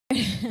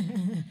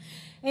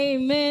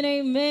Amen,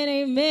 amen,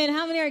 amen.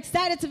 How many are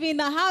excited to be in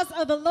the house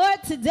of the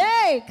Lord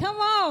today? Come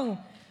on.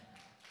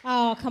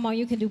 Oh, come on.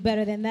 You can do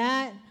better than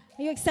that.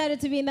 Are you excited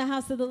to be in the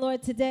house of the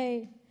Lord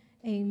today?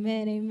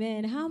 Amen,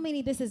 amen. How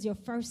many, this is your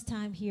first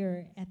time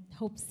here at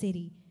Hope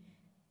City?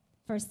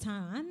 First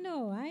time. I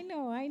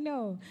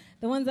know.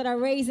 The ones that are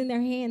raising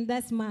their hand,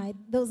 that's my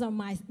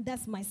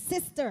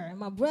sister and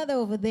my brother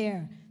over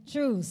there.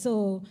 True.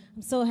 So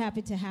I'm so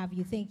happy to have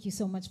you. Thank you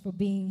so much for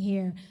being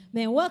here.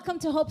 Man, welcome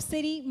to Hope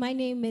City. My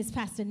name is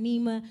Pastor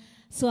Neema,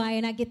 Swai,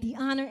 and I get the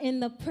honor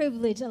and the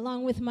privilege,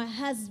 along with my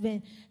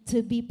husband,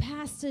 to be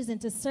pastors and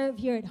to serve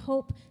here at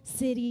Hope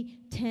City,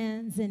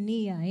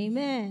 Tanzania.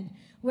 Amen.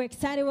 We're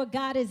excited what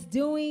God is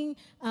doing.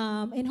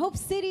 And Hope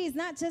City is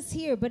not just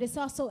here, but it's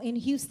also in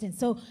Houston.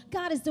 So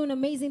God is doing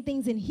amazing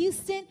things in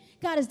Houston.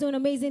 God is doing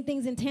amazing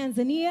things in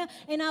Tanzania.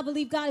 And I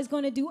believe God is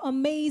going to do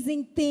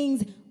amazing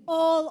things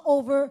all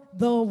over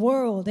the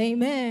world.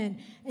 Amen.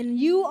 And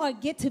you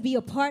get to be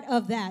a part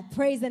of that.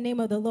 Praise the name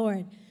of the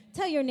Lord.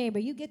 Tell your neighbor,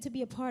 you get to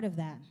be a part of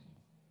that.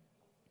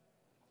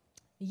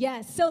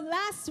 Yes. So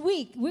last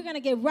week, we're going to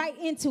get right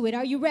into it.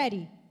 Are you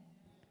ready?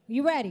 Are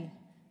you ready?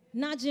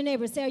 Nod your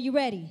neighbor. Say, are you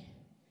ready?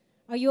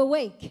 Are you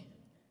awake?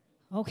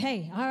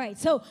 Okay. All right.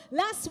 So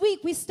last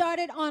week, we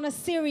started on a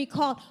series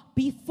called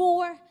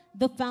Before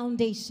the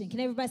Foundation. Can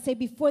everybody say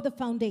Before the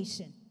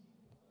Foundation?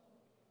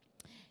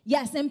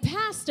 Yes, and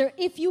Pastor,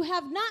 if you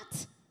have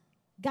not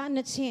gotten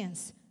a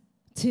chance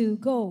to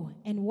go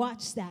and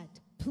watch that,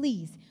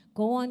 please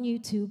go on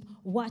YouTube,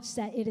 watch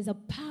that. It is a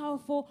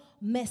powerful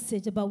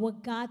message about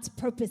what God's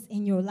purpose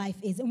in your life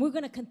is. And we're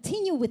going to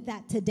continue with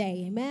that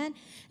today, amen?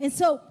 And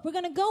so we're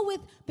going to go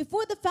with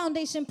Before the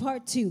Foundation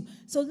Part 2.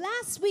 So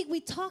last week we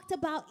talked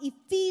about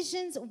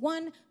Ephesians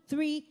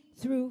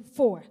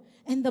 1:3-4.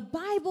 And the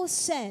Bible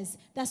says,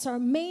 that's our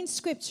main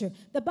scripture.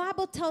 The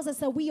Bible tells us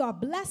that we are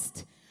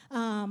blessed.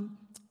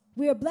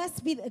 We are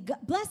blessed be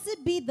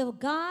the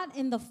God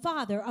and the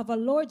Father of our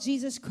Lord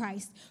Jesus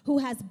Christ, who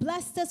has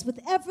blessed us with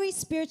every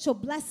spiritual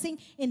blessing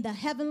in the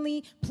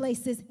heavenly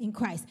places in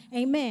Christ.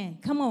 Amen.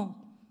 Come on.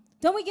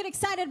 Don't we get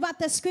excited about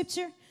that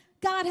scripture?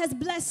 God has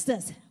blessed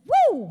us.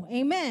 Woo!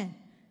 Amen.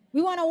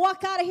 We want to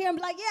walk out of here and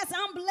be like, yes,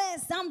 I'm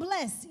blessed. I'm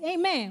blessed.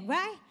 Amen.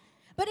 Right?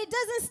 But it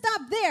doesn't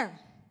stop there.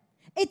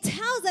 It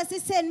tells us,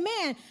 it said,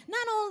 man,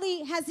 not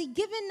only has he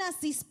given us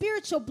these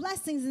spiritual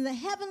blessings in the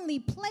heavenly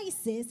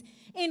places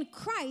in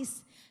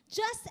Christ,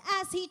 just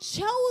as he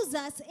chose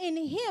us in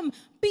him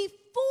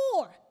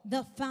before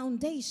the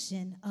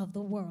foundation of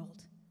the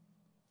world.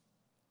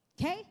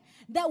 Okay?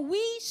 That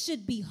we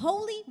should be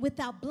holy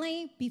without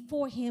blame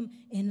before him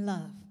in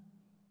love.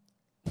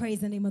 Praise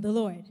the name of the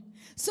Lord.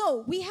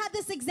 So we had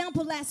this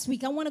example last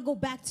week. I want to go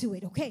back to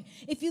it, okay?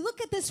 If you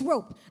look at this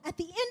rope, at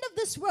the end of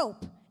this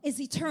rope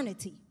is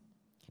eternity.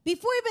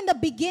 Before even the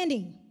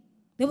beginning,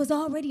 there was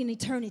already an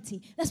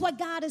eternity. That's why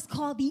God is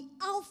called the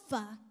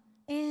Alpha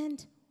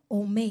and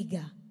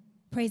Omega.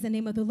 Praise the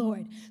name of the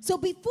Lord. So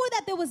before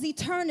that, there was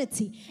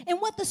eternity.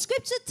 And what the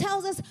scripture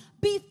tells us,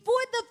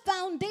 before the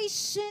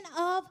foundation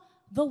of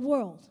the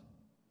world,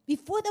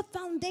 before the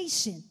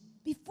foundation,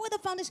 before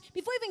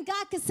even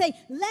God could say,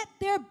 let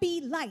there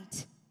be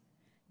light,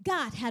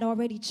 God had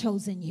already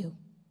chosen you.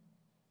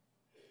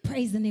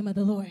 Praise the name of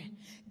the Lord.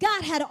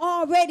 God had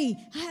already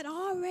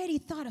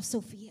thought of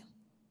Sophia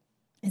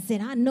and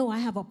said, I know I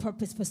have a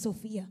purpose for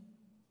Sophia.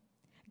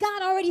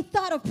 God already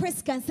thought of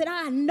Prisca and said,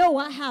 I know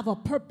I have a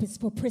purpose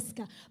for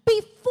Prisca.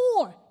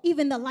 Before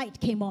even the light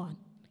came on,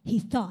 he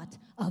thought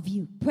of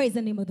you. Praise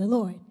the name of the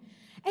Lord.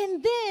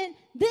 And then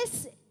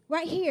this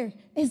right here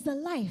is the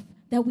life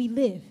that we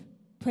live.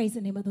 Praise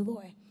the name of the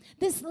Lord.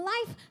 This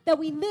life that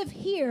we live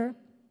here,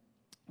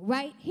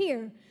 right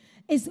here,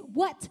 is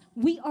what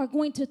we are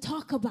going to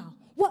talk about.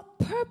 What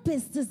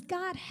purpose does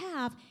God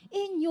have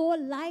in your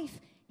life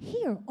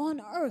here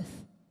on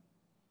earth?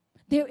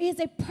 There is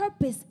a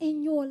purpose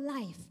in your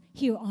life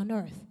here on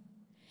earth.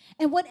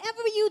 And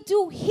whatever you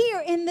do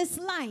here in this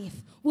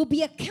life will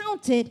be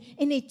accounted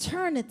in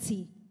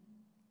eternity.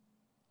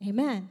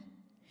 Amen.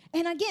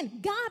 And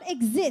again, God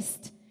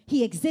exists.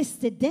 He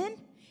existed then,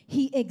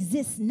 he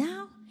exists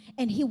now,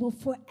 and he will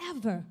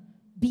forever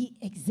be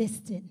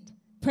existent.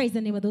 Praise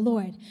the name of the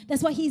Lord.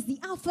 That's why he's the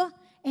Alpha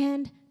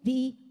and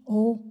the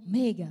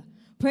Omega.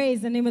 Praise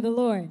the name of the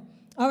Lord.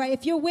 All right,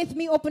 if you're with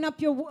me, open up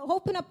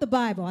the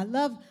Bible. I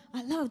love,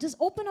 just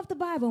open up the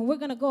Bible, and we're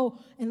going to go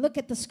and look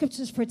at the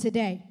scriptures for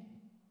today.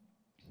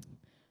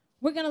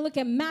 We're going to look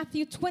at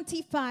Matthew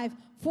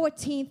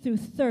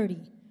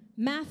 25:14-30.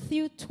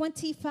 Matthew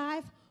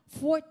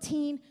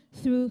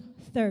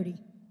 25:14-30.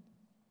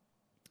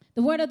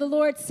 The word of the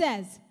Lord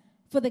says,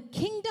 for the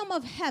kingdom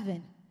of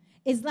heaven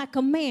is like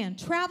a man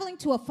traveling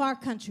to a far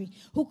country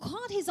who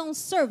called his own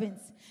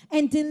servants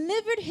and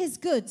delivered his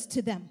goods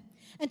to them.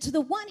 And to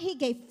the one he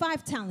gave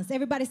 5 talents.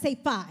 Everybody say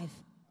 5.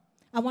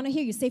 I want to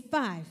hear you say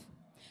 5.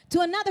 To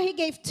another he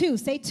gave 2.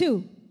 Say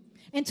 2.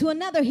 And to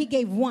another he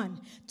gave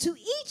 1. To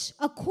each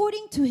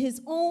according to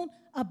his own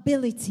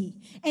ability.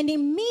 And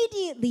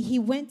immediately he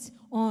went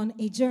on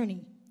a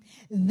journey.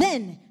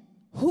 Then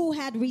who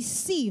had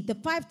received the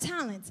 5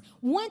 talents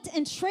went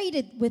and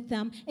traded with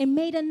them and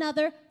made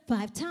another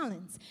 5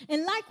 talents.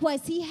 And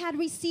likewise, he had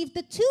received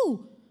the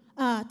 2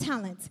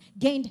 talents,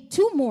 gained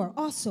 2 more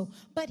also.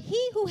 But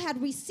he who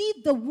had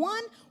received the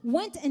 1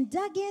 went and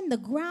dug in the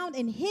ground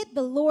and hid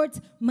the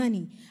Lord's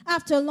money.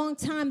 After a long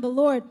time, the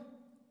Lord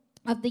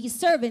of these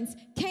servants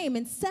came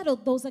and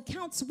settled those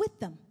accounts with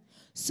them.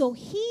 So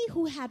he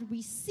who had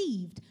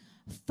received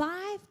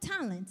 5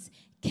 talents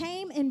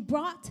came and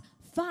brought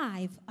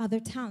 5 other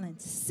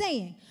talents,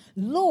 saying,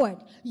 Lord,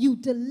 you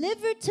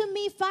delivered to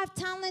me 5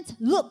 talents.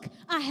 Look,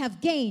 I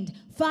have gained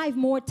 5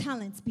 more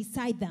talents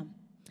beside them.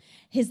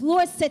 His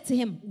Lord said to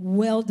him,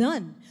 well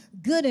done,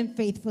 good and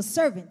faithful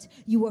servant.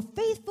 You were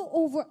faithful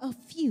over a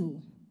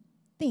few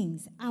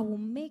things. I will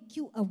make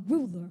you a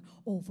ruler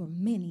over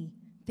many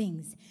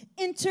things.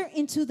 Enter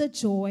into the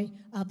joy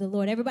of the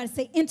Lord. Everybody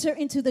say, enter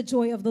into the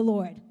joy of the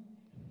Lord.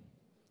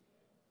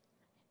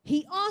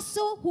 He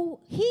also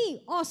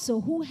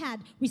who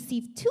had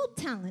received 2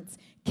 talents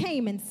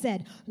came and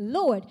said,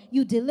 Lord,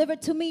 you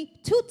delivered to me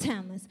 2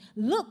 talents.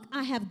 Look,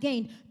 I have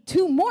gained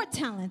 2 more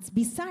talents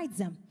besides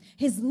them.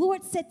 His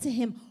Lord said to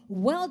him,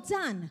 well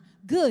done,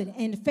 good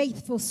and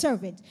faithful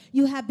servant.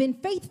 You have been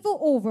faithful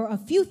over a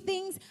few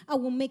things. I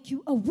will make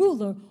you a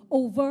ruler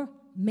over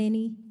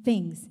many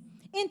things.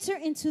 Enter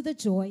into the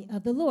joy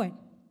of the Lord.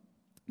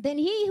 Then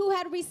he who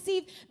had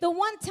received the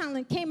 1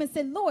 talent came and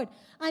said, Lord,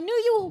 I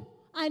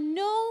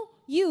know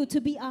you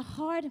to be a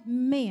hard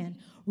man,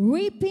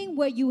 reaping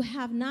where you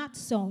have not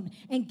sown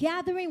and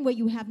gathering where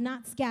you have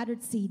not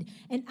scattered seed.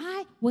 And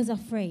I was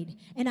afraid,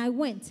 and I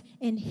went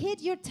and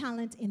hid your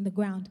talent in the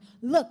ground.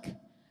 Look,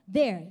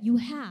 there you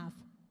have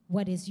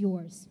what is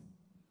yours.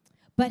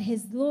 But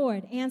his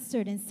Lord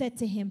answered and said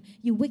to him,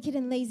 you wicked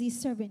and lazy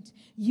servant,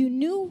 you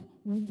knew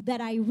that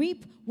I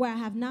reap where I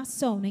have not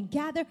sown and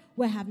gather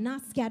where I have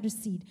not scattered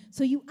seed.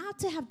 So you ought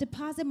to have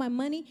deposited my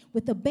money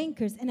with the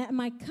bankers, and at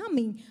my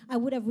coming I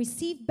would have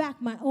received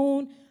back my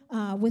own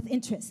with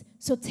interest.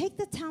 So take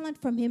the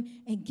talent from him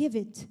and give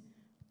it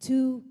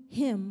to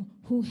him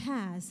who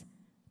has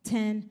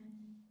 10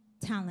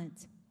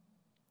 talents.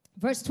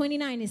 Verse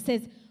 29, it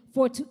says,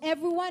 for to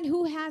everyone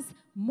who has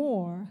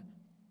more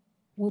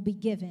will be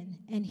given,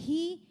 and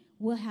he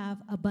will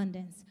have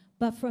abundance.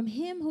 But from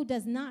him who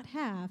does not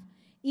have,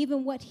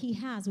 even what he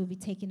has will be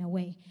taken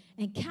away.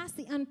 And cast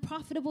the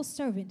unprofitable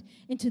servant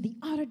into the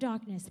utter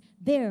darkness.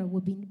 There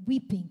will be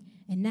weeping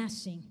and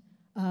gnashing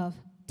of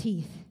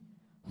teeth.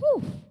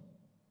 Whew.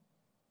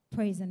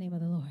 Praise the name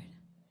of the Lord.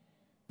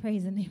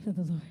 Praise the name of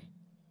the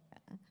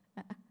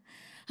Lord.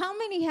 How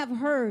many have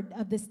heard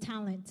of this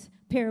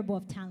parable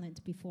of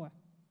talent before?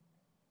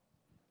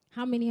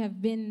 How many have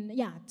been,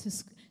 to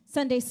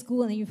Sunday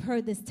school and you've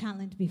heard this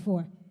talent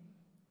before?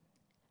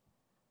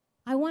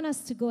 I want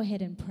us to go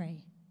ahead and pray.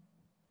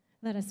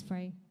 Let us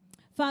pray.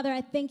 Father, I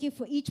thank you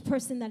for each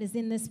person that is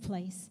in this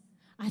place.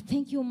 I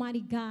thank you,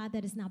 Almighty God,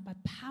 that is not by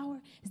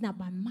power, it's not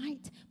by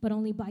might, but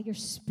only by your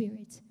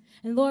Spirit.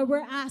 And Lord,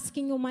 we're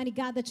asking, Almighty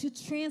God, that you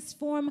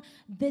transform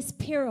this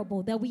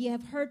parable that we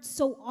have heard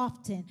so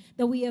often,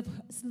 that we have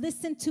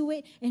listened to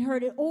it and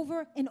heard it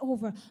over and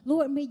over.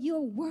 Lord, may your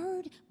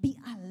word be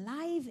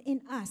alive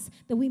in us,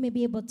 that we may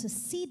be able to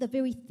see the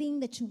very thing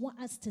that you want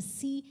us to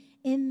see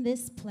in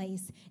this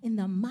place. In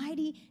the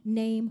mighty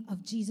name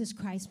of Jesus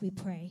Christ, we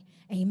pray.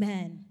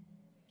 Amen.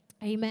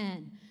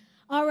 Amen.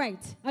 All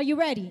right. Are you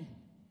ready?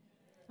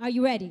 Are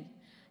you ready?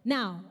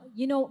 Now,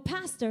 you know,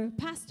 Pastor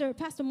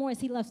Morris,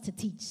 he loves to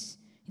teach.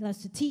 He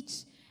loves to teach,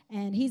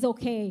 and he's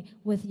okay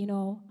with,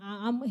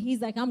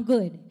 he's like, I'm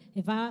good.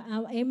 If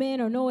I'm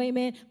amen or no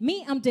amen.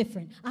 Me, I'm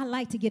different. I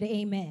like to get an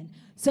amen.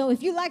 So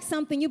if you like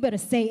something, you better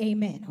say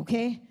amen,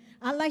 okay?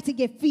 I like to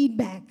get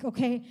feedback,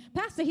 okay?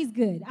 Pastor, he's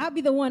good. I'll be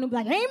the one who'll be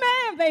like,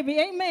 amen, baby,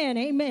 amen,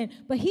 amen.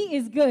 But he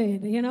is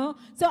good,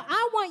 So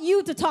I want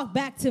you to talk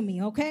back to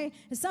me, okay?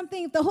 If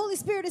the Holy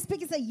Spirit is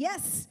speaking, say,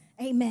 yes,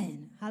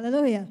 amen.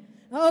 Hallelujah.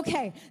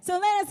 Okay, so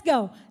let us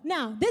go.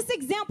 Now, this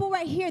example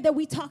right here that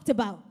we talked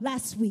about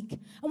last week,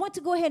 I want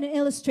to go ahead and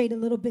illustrate a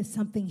little bit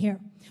something here.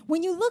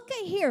 When you look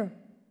at here,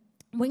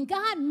 when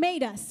God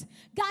made us,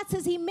 God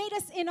says he made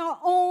us in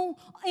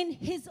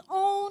his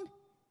own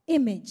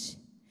image,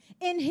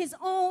 in his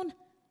own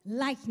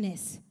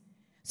likeness.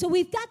 So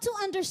we've got to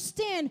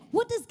understand,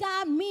 what does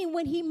God mean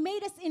when he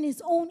made us in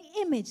his own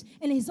image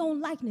and his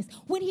own likeness?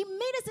 When he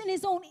made us in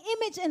his own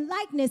image and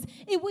likeness,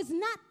 it was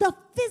not the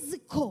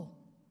physical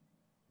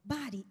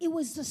body. It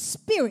was the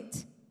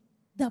spirit,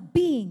 the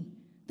being,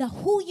 the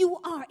who you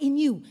are in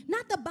you,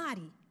 not the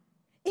body.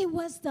 It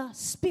was the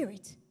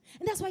spirit.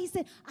 And that's why he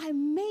said, I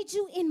made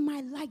you in my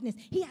likeness.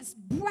 He has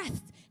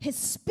breathed his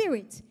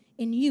spirit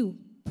in you.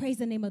 Praise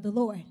the name of the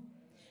Lord.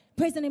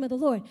 Praise the name of the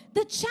Lord.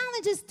 The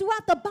challenges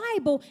throughout the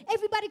Bible,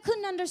 everybody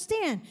couldn't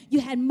understand. You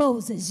had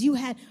Moses, you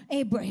had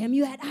Abraham,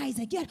 you had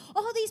Isaac, you had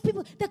all these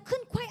people that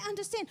couldn't quite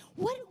understand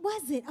what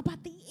was it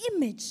about the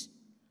image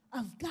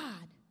of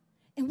God.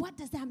 And what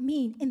does that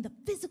mean in the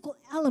physical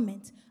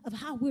element of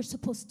how we're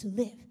supposed to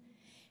live?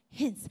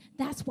 Hence,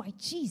 that's why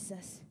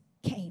Jesus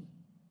came.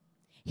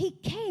 He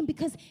came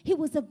because he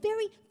was a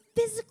very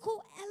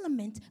physical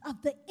element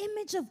of the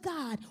image of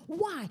God.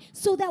 Why?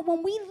 So that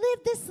when we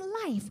live this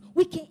life,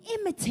 we can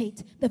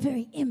imitate the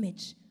very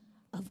image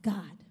of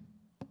God.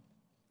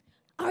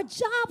 Our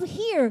job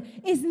here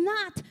is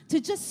not to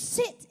just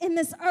sit in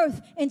this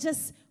earth and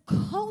just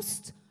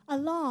coast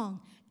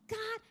along.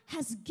 God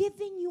has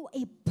given you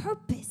a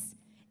purpose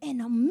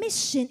and a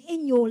mission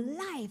in your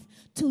life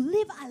to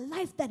live a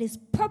life that is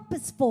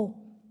purposeful.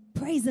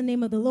 Praise the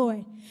name of the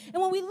Lord.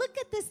 And when we look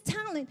at this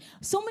talent,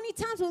 so many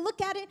times we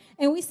look at it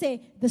and we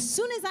say, as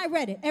soon as I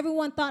read it,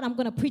 everyone thought I'm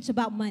going to preach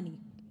about money.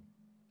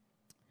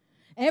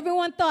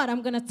 Everyone thought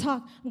I'm going to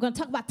talk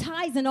about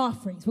tithes and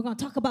offerings. We're going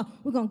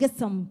to get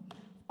some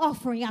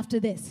offering after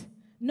this.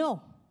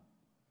 No.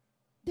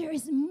 There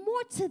is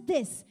more to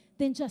this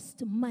than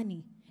just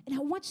money. And I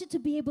want you to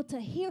be able to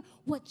hear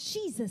what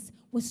Jesus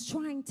was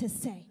trying to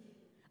say.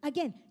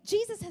 Again,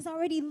 Jesus has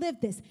already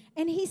lived this.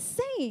 And he's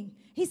saying,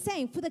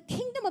 for the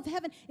kingdom of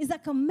heaven is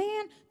like a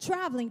man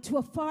traveling to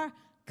a far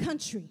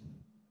country.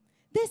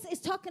 This is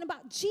talking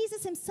about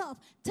Jesus himself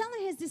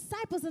telling his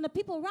disciples and the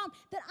people around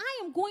that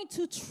I am going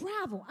to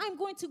travel. I'm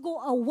going to go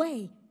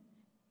away.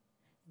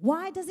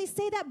 Why does he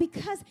say that?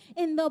 Because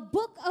in the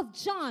book of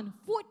John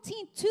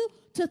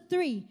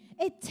 14:2-3,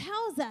 it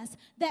tells us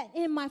that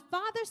in my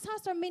Father's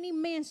house are many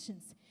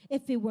mansions.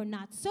 If it were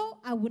not so,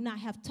 I would not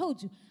have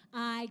told you.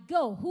 I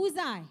go, who's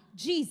I?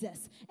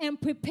 Jesus, and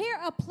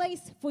prepare a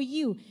place for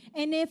you.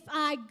 And if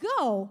I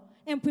go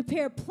and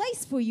prepare a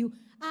place for you,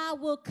 I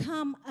will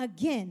come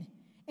again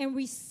and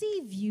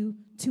receive you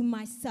to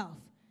myself.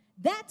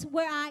 That's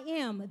where I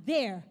am.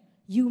 There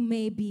you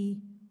may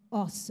be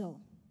also.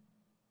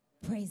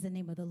 Praise the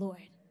name of the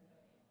Lord.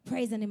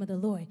 Praise the name of the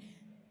Lord.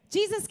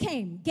 Jesus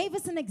came, gave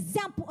us an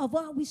example of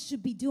what we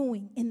should be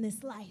doing in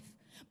this life.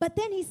 But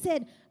then he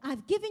said,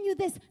 I've given you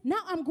this. Now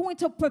I'm going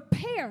to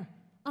prepare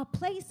a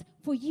place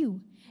for you.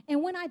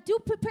 And when I do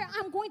prepare,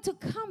 I'm going to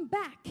come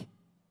back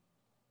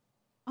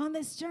on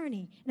this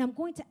journey. And I'm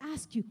going to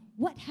ask you,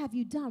 what have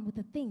you done with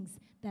the things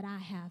that I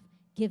have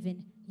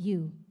given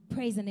you?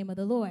 Praise the name of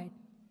the Lord.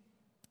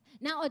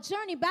 Now, a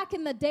journey, back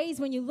in the days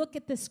when you look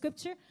at the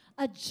scripture,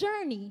 a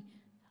journey,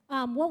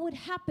 what would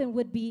happen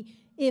would be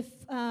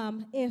if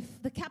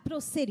the capital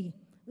city,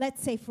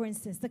 let's say, for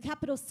instance, the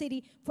capital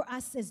city for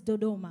us is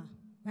Dodoma,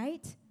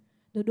 right?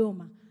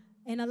 Dodoma.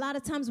 And a lot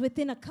of times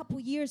within a couple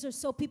years or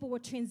so, people were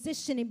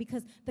transitioning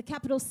because the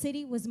capital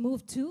city was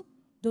moved to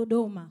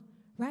Dodoma,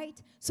 right?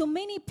 So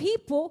many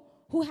people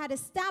who had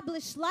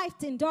established life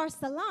in Dar es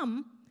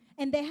Salaam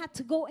and they had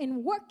to go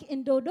and work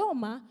in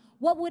Dodoma,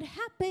 what would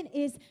happen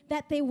is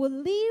that they would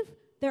leave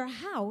their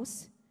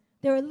house,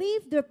 they would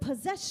leave their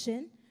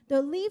possession,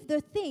 they'll leave their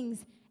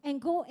things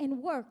and go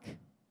and work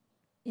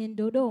in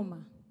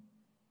Dodoma,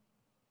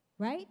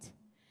 right?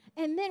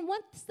 And then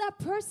once that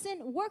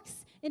person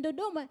works in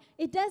Dodoma,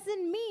 it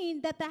doesn't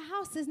mean that the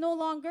house is no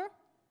longer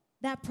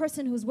that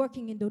person who's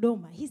working in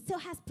Dodoma. He still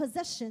has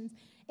possessions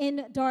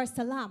in Dar es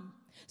Salaam.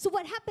 So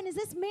what happened is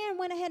this man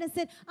went ahead and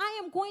said,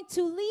 I am going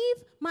to leave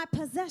my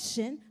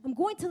possession. I'm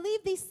going to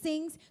leave these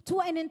things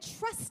to an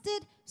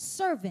entrusted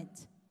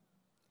servant.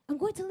 I'm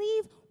going to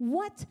leave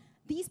what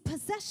these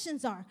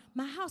possessions are,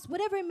 my house,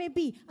 whatever it may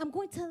be. I'm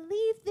going to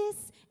leave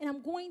this and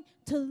I'm going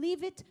to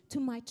leave it to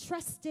my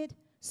trusted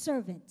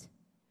servant.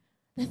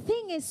 The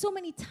thing is, so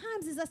many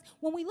times is us,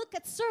 when we look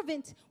at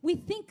servant, we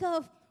think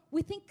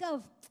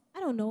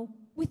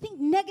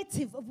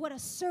negative of what a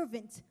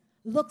servant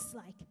looks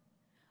like.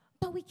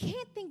 But we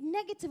can't think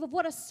negative of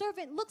what a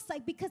servant looks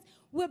like because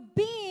we're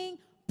being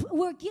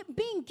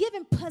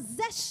given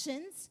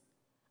possessions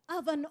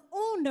of an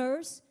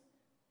owner's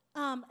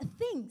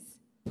things.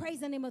 Praise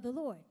the name of the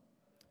Lord.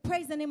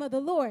 Praise the name of the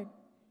Lord.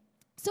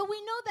 So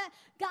we know that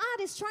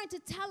God is trying to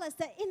tell us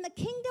that in the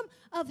kingdom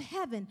of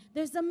heaven,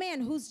 there's a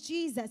man who's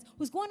Jesus,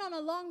 who's going on a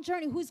long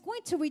journey, who's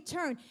going to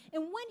return.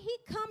 And when he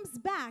comes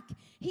back,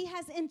 he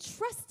has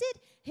entrusted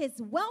his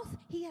wealth.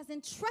 He has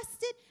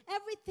entrusted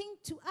everything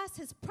to us,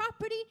 his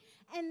property,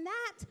 and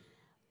that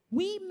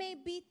we may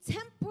be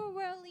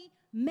temporarily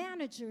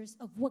managers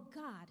of what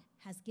God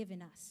has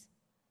given us.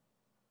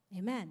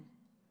 Amen.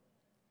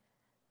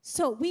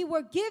 So they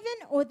were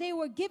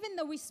given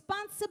the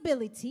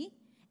responsibility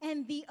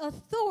and the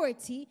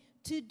authority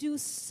to do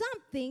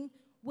something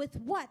with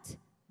what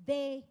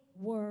they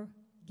were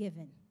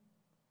given.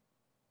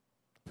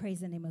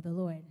 Praise the name of the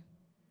Lord.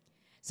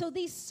 So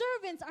these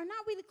servants are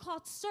not really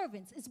called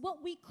servants. It's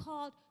what we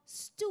call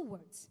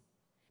stewards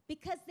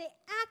because they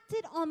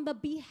acted on the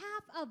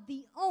behalf of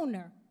the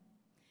owner.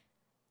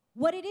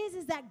 What it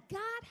is that God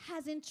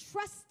has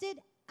entrusted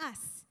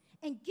us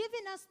and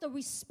given us the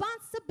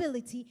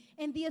responsibility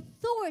and the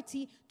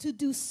authority to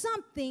do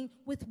something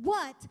with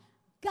what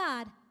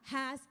God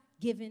has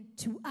given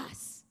to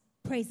us.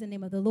 Praise the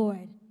name of the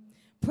Lord.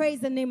 Praise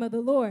the name of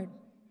the Lord.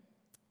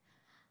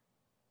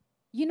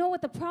 You know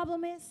what the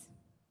problem is?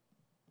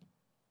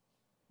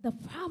 The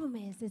problem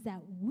is that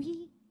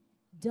we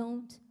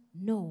don't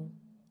know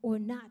or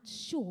not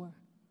sure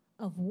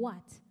of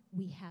what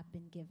we have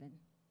been given.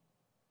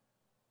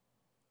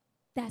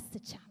 That's the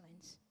challenge.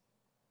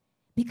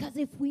 Because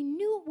if we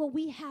knew what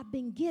we have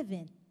been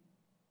given,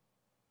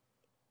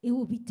 it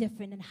will be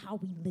different in how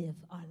we live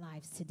our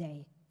lives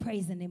today.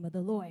 Praise the name of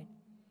the Lord.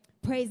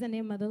 Praise the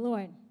name of the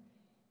Lord.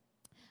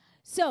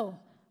 So,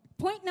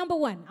 point number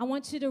 1, I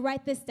want you to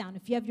write this down.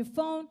 If you have your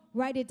phone,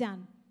 write it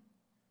down.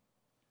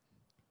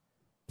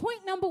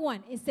 Point number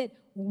 1 is that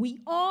we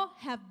all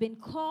have been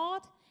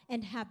called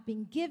and have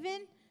been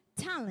given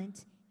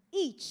talent,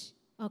 each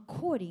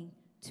according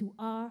to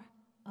our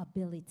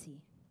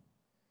ability.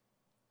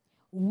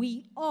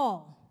 We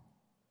all,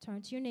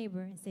 turn to your neighbor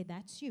and say,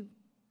 that's you,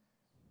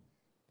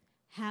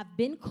 have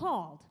been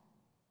called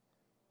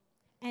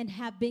and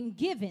have been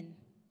given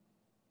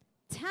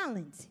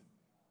talent,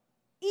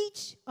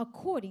 each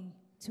according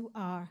to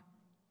our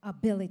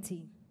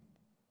ability.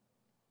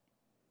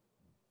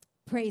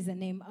 Praise the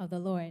name of the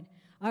Lord.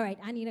 All right,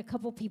 I need a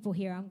couple people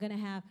here. I'm going to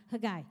have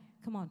Haggai.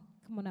 Come on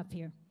up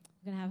here.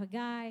 I'm going to have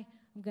Haggai.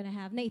 I'm going to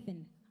have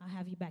Nathan. I'll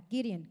have you back.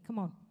 Gideon, come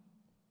on.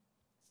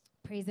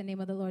 Praise the name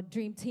of the Lord.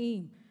 Dream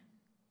team.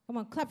 Come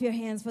on, clap your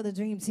hands for the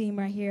dream team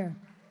right here.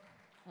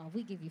 Oh,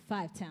 we give you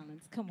 5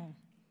 talents. Come on.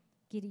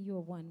 Gideon, you're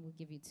 1. We'll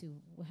give you 2.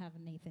 We'll have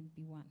Nathan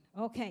be 1.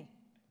 Okay.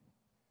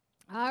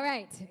 All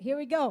right, here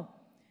we go.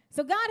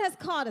 So God has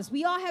called us.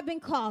 We all have been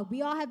called.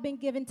 We all have been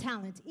given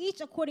talent,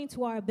 each according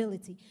to our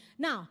ability.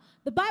 Now,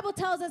 the Bible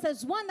tells us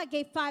there's one that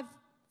gave five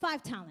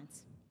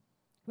talents,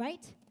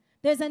 right?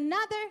 There's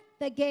another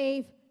that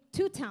gave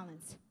 2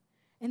 talents,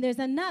 and there's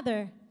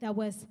another that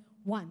was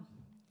 1.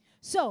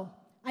 So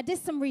I did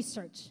some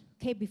research,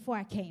 okay, before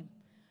I came.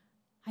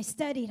 I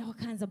studied all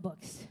kinds of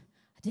books.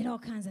 I did all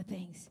kinds of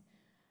things.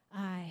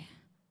 I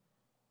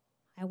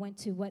went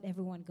to what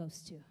everyone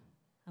goes to.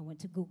 I went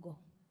to Google.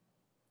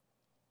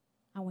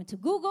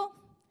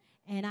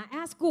 And I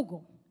asked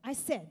Google, I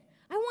said,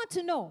 I want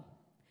to know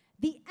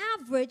the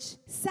average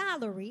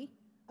salary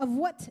of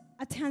what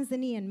a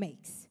Tanzanian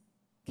makes,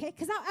 okay?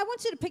 Because I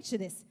want you to picture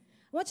this.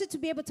 I want you to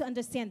be able to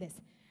understand this.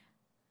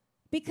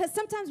 Because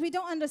sometimes we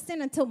don't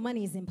understand until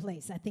money is in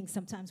place, I think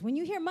sometimes. When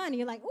you hear money,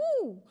 you're like,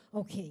 ooh,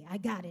 okay, I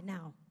got it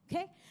now,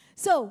 okay?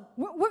 So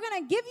we're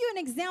going to give you an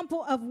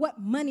example of what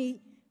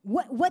money,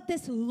 what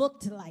this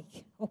looked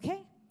like,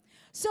 okay?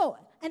 So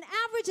an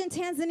average in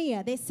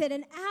Tanzania, they said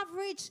an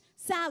average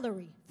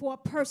salary for a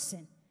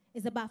person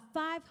is about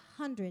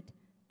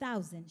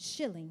 500,000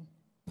 shilling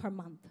per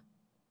month,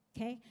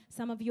 okay?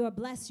 Some of you are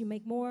blessed, you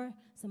make more.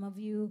 Some of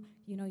you,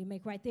 you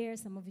make right there.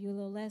 Some of you a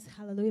little less,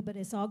 hallelujah, but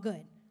it's all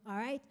good, all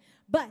right?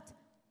 But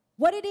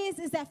what it is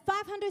that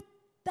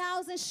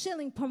 500,000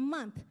 shilling per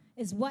month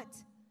is what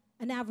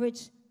an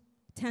average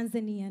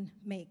Tanzanian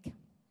make.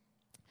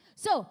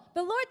 So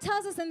the Lord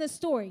tells us in this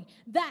story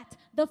that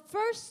the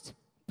first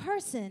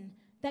person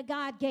that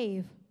God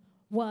gave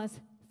was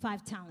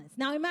 5 talents.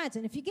 Now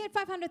imagine, if you get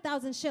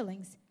 500,000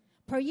 shillings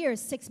per year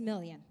is 6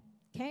 million,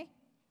 okay?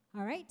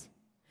 All right?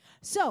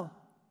 So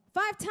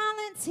 5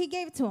 talents, he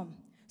gave to him.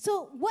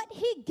 So what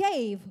he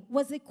gave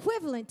was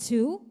equivalent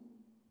to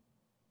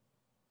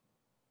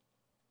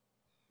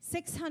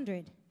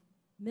 600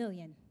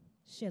 million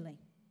shilling.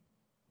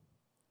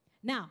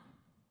 Now,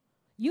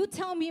 you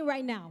tell me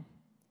right now,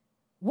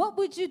 what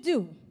would you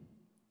do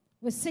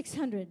with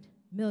 600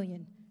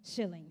 million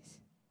shillings?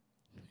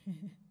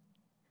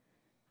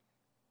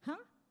 Huh?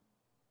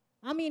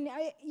 I mean,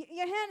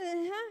 your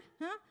hand,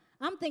 huh?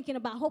 I'm thinking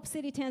about Hope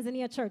City,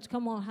 Tanzania Church.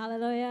 Come on,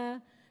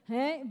 hallelujah.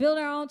 Hey, build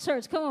our own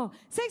church. Come on.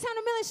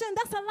 600 million shillings,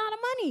 that's a lot of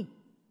money.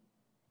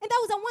 And that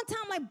was at one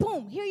time like,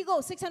 boom, here you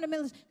go, 600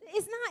 million.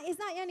 It's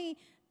not any,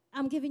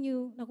 I'm giving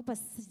you,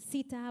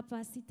 sita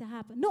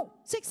hapa. No,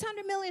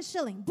 600 million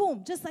shilling,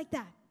 boom, just like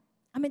that.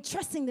 I'm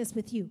entrusting this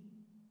with you.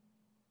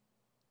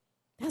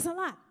 That's a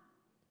lot.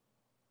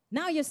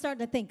 Now you're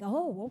starting to think,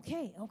 oh,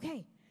 okay.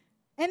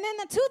 And then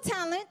the 2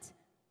 talent,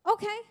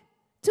 okay,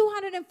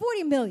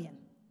 240 million.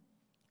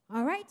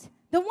 All right?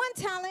 The 1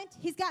 talent,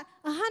 he's got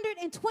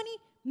 120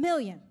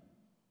 million.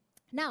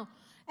 Now,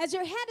 as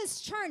your head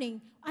is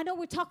churning, I know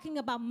we're talking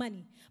about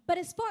money, but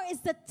as far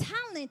as the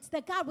talent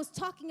that God was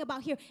talking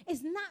about here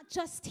is not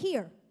just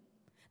here.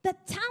 The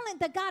talent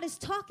that God is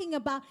talking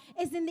about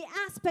is in the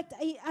aspect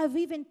of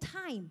even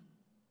time,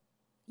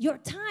 your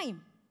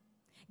time.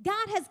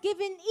 God has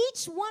given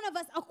each one of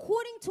us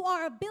according to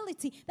our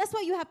ability. That's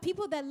why you have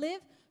people that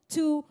live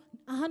to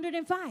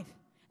 105.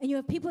 And you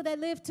have people that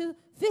live to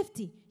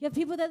 50. You have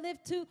people that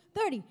live to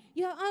 30.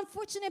 You have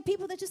unfortunate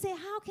people that just say,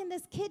 how can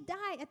this kid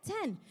die at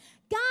 10?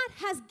 God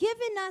has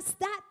given us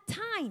that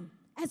time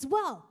as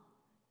well.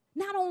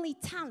 Not only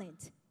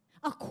talent,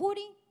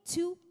 according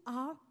to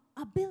our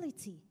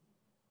ability.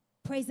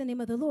 Praise the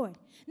name of the Lord.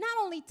 Not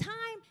only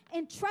time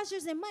and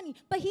treasures and money,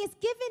 but he has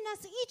given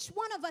us, each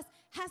one of us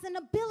has an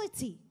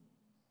ability,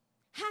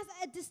 has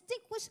a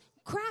distinguished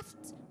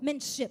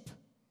craftsmanship.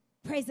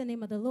 Praise the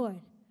name of the Lord.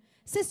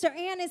 Sister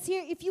Ann is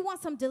here. If you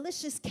want some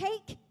delicious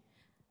cake,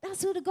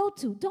 that's who to go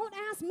to. Don't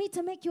ask me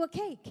to make you a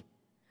cake.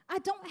 I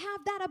don't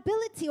have that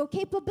ability or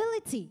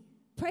capability.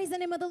 Praise the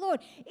name of the Lord.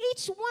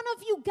 Each one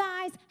of you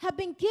guys have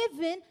been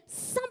given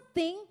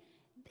something.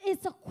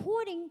 It's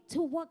according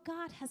to what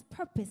God has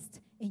purposed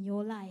in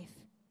your life.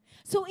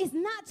 So it's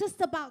not just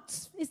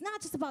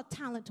about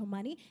talent or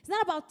money. It's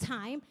not about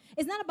time.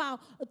 It's not about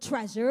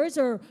treasures,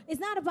 or it's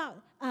not about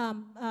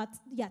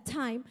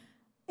time.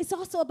 It's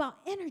also about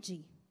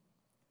energy.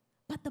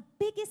 But the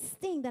biggest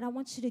thing that I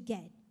want you to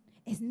get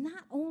is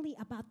not only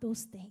about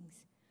those things,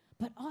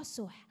 but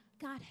also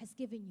God has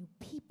given you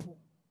people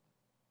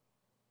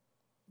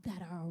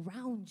that are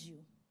around you.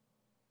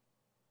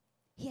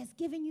 He has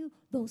given you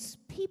those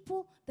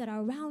people that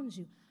are around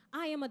you.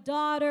 I am a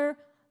daughter,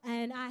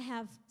 and I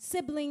have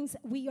siblings.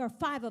 We are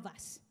 5 of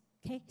us,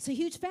 okay? It's a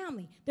huge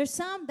family. There's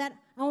some that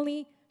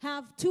only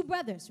have 2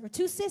 brothers or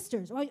 2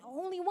 sisters or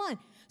only 1.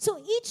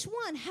 So each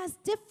one has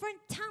different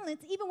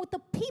talents, even with the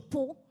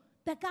people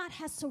that God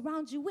has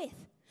surrounded you with.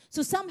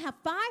 So some have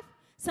 5,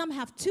 some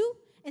have 2,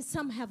 and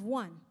some have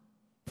 1.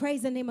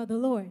 Praise the name of the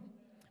Lord.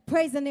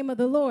 Praise the name of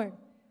the Lord.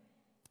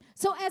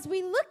 So as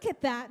we look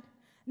at that,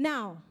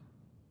 now,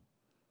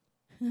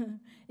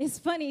 it's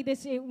funny,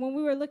 when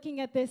we were looking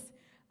at this,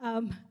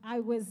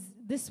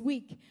 this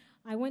week,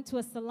 I went to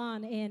a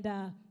salon,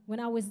 and when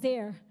I was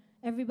there,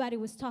 everybody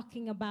was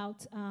talking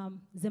about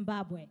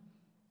Zimbabwe.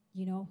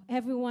 You know,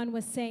 everyone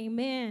was saying,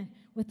 man,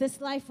 with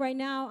this life right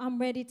now, I'm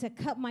ready to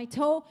cut my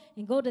toe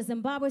and go to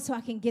Zimbabwe so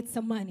I can get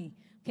some money.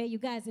 Okay, you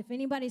guys, if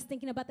anybody's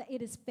thinking about that,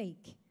 it is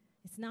fake.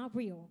 It's not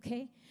real,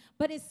 okay?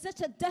 But it's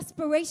such a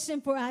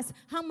desperation for us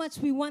how much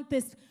we want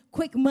this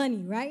quick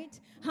money, right?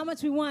 How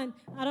much we want,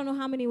 I don't know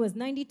how many it was,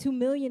 92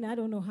 million, I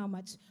don't know how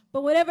much.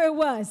 But whatever it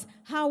was,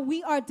 how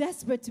we are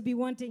desperate to be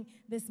wanting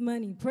this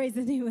money. Praise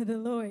the name of the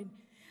Lord.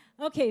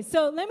 Okay,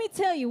 so let me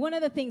tell you one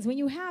of the things. When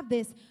you have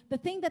this, the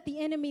thing that the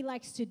enemy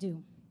likes to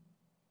do,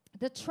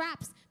 the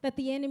traps that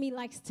the enemy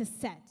likes to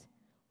set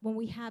when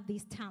we have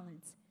these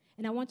talents.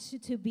 And I want you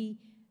to be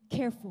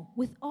careful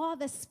with all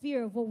the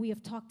sphere of what we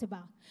have talked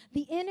about.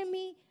 The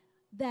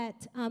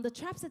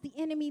traps that the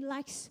enemy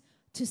likes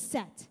to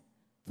set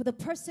for the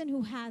person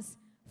who has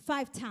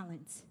 5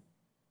 talents.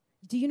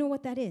 Do you know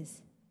what that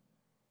is?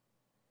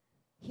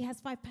 He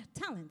has 5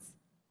 talents.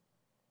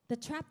 The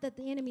trap that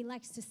the enemy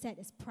likes to set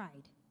is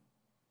pride.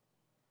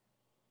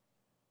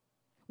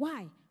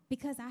 Why?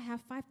 Because I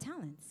have 5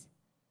 talents.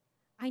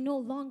 I no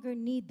longer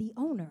need the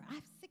owner. I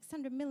have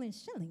 600 million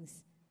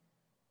shillings.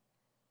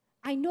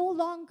 I no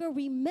longer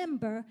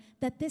remember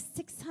that this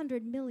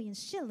 600 million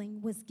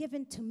shilling was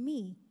given to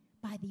me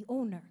by the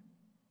owner.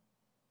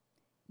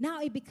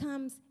 Now it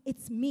becomes,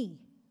 it's me.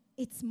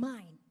 It's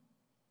mine.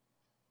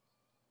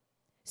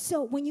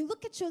 So when you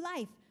look at your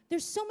life,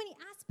 there's so many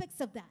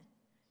aspects of that.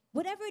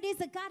 Whatever it is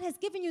that God has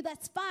given you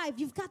that's 5,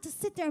 you've got to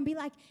sit there and be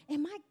like,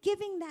 am I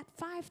giving that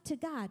 5 to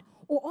God?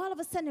 Or all of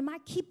a sudden, am I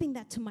keeping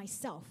that to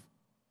myself?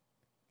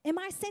 Am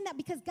I saying that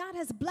because God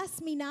has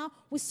blessed me now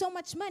with so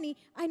much money,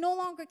 I no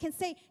longer can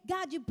say,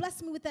 God, you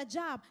blessed me with that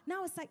job.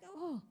 Now it's like,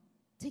 oh,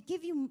 to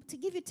give you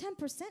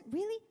 10%?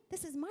 Really?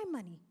 This is my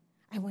money.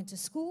 I went to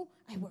school.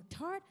 I worked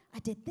hard. I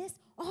did this.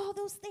 All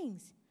those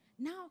things.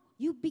 Now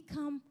you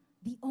become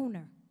the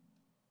owner.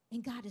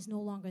 And God is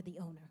no longer the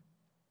owner.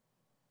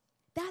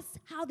 That's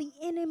how the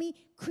enemy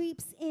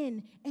creeps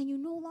in, and you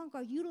no longer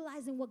are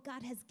utilizing what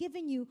God has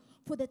given you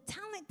for the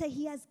talent that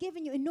he has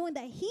given you, and knowing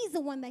that he's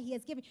the one that he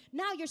has given you.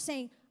 Now you're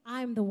saying,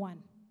 I'm the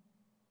one.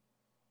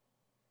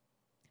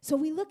 So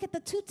we look at the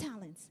 2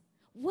 talents.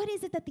 What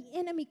is it that the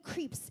enemy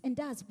creeps and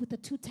does with the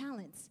 2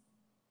 talents?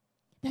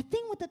 The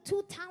thing with the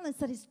 2 talents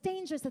that is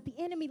dangerous, that the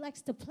enemy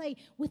likes to play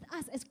with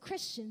us as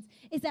Christians,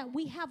 is that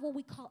we have what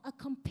we call a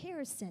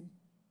comparison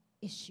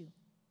issue.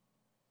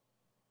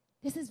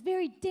 This is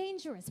very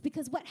dangerous,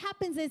 because what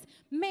happens is,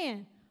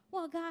 man,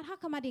 well, God, how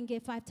come I didn't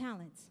get 5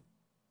 talents?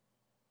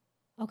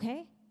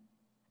 Okay?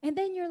 And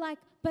then you're like,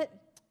 but,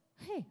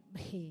 hey,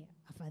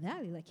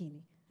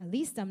 at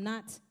least I'm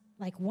not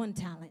like 1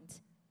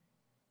 talent.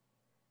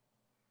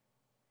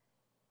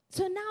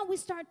 So now we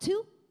start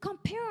to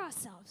compare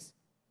ourselves.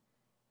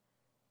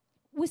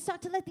 We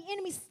start to let the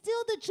enemy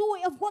steal the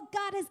joy of what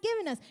God has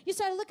given us. You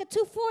start to look at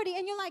 240,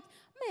 and you're like,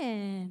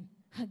 man,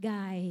 a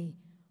guy,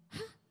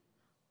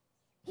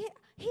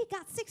 he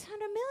got 600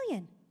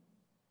 million.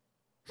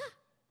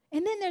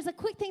 And then there's a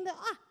quick thing that,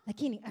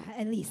 lakini,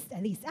 at least,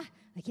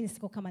 lakini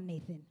siko kama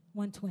Nathan,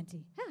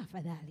 120.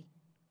 Fadhali.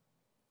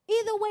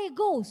 Either way it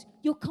goes,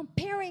 you're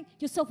comparing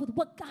yourself with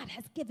what God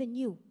has given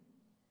you.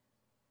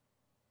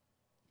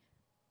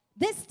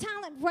 This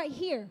talent right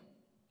here,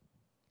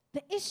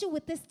 the issue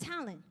with this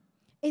talent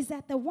is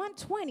that the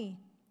 120,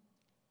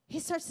 he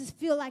starts to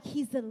feel like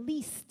he's the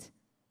least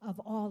of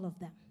all of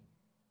them.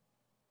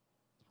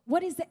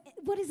 What is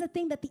the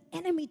thing that the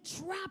enemy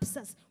traps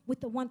us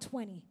with the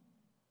 120?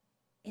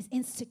 Is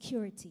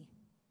insecurity.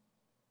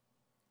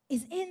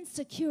 Is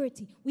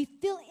insecurity. We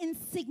feel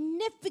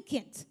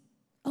insignificant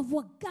of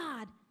what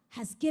God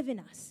has given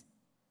us.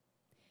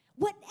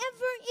 Whatever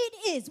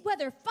it is,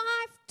 whether 5,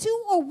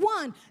 2, or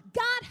 1,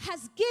 God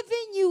has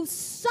given you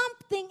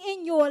something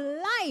in your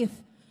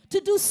life to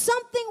do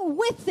something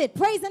with it.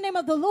 Praise the name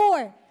of the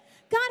Lord.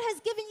 God has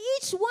given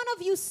each one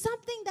of you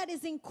something that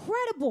is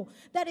incredible,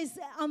 that is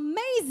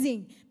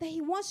amazing, that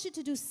he wants you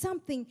to do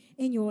something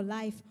in your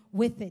life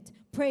with it.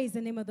 Praise the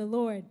name of the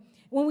Lord.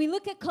 When we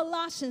look at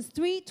Colossians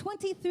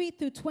 3:23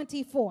 through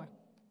 24,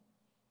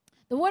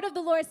 the word of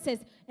the Lord says,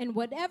 and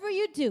whatever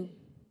you do,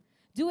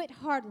 do it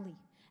heartily,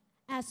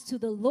 as to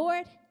the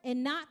Lord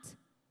and not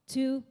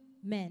to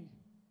men.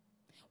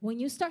 When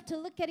you start to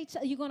look at each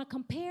other, you're going to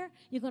compare.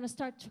 You're going to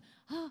start,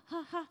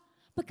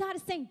 But God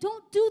is saying,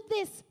 don't do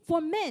this for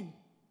men.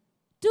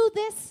 Do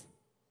this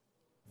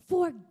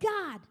for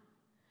God,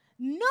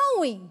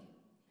 knowing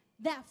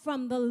that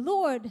from the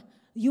Lord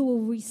you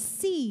will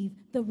receive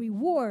the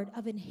reward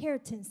of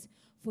inheritance,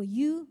 for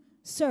you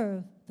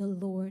serve the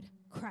Lord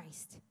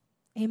Christ.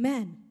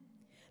 Amen.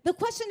 The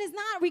question is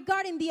not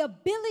regarding the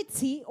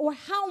ability or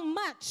how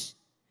much,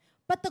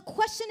 but the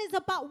question is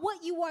about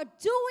what you are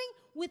doing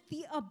with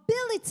the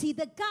ability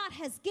that God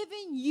has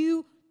given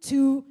you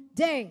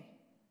today.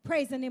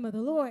 Praise the name of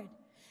the Lord.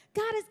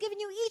 God has given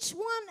you each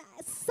one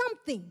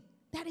something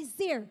that is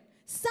there,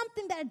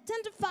 something that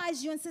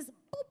identifies you and says,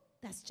 boop,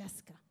 that's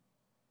Jessica.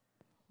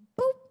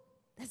 Boop,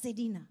 that's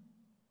Edina.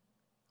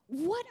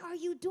 What are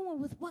you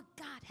doing with what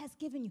God has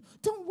given you?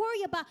 Don't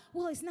worry about,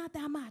 well, it's not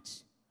that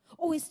much,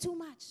 or it's too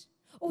much,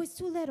 or it's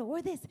too little,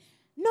 or this.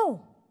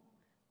 No.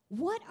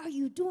 What are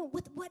you doing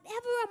with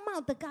whatever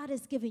amount that God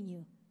has given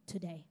you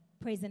today?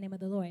 Praise the name of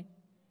the Lord.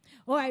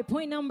 All right,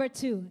 point number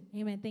 2.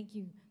 Amen. Thank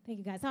you. Thank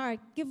you, guys. All right,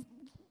 give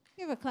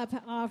a clap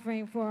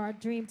offering for our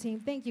dream team.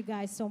 Thank you,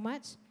 guys, so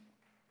much.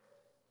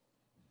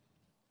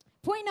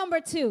 Point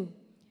number 2.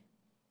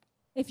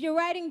 If you're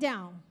writing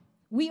down,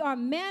 we are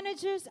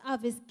managers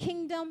of his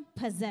kingdom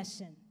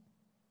possession.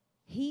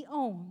 He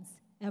owns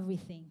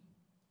everything.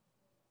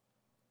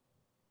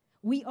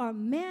 We are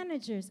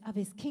managers of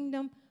his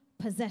kingdom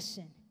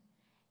possession.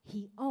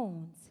 He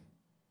owns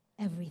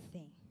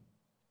everything.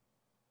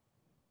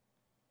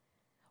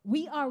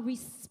 We are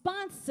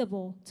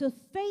responsible to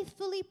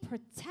faithfully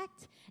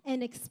protect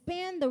and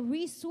expand the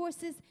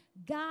resources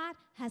God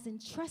has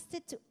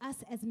entrusted to us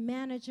as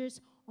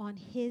managers on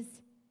his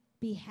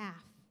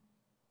behalf.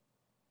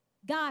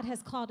 God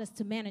has called us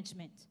to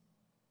management,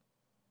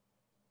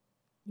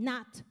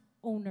 not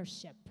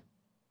ownership.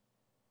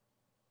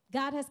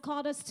 God has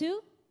called us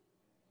to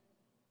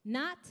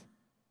not.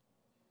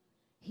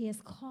 He has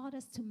called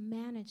us to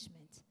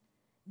management,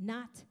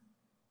 not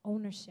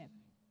ownership.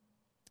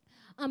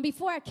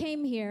 Before I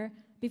came here,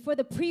 before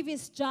the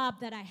previous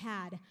job that I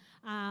had,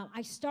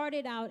 I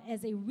started out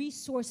as a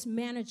resource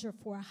manager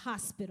for a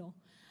hospital.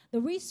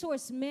 The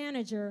resource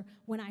manager,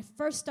 when I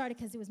first started,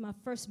 because it was my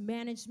first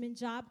management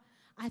job,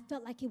 I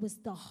felt like it was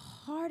the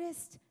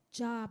hardest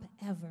job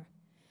ever.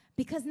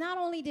 Because not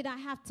only did I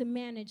have to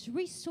manage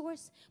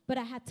resource, but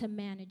I had to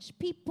manage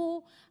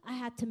people. I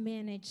had to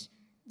manage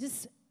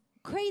just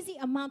crazy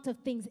amount of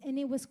things, and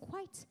it was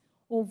quite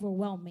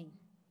overwhelming.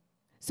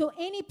 So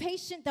any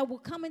patient that will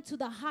come into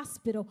the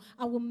hospital,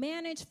 I will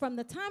manage from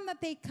the time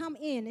that they come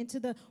into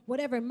the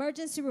whatever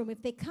emergency room.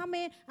 If they come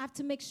in, I have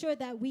to make sure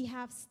that we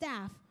have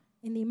staff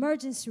in the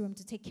emergency room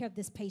to take care of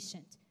this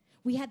patient.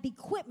 We had the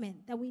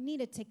equipment that we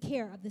needed to take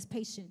care of this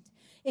patient.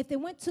 If they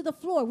went to the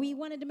floor, we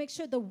wanted to make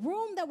sure the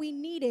room that we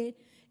needed,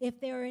 if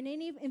there were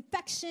any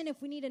infection,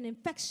 if we need an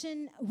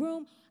infection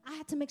room, I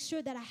had to make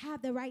sure that I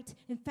have the right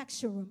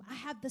infection room. I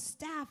have the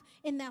staff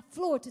in that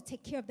floor to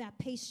take care of that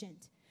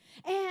patient.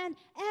 And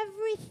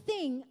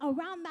everything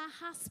around that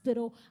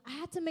hospital, I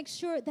had to make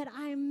sure that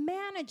I'm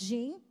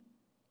managing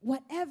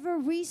whatever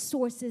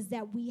resources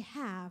that we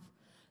have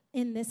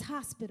in this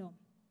hospital.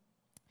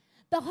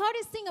 The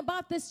hardest thing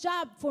about this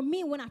job for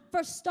me when I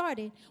first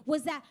started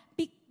was that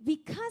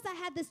because I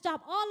had this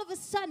job, all of a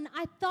sudden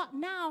I thought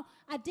now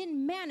I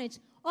didn't manage.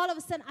 All of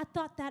a sudden I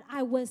thought that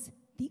I was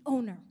the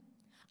owner.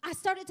 I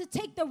started to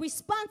take the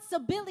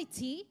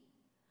responsibility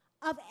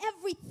of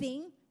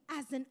everything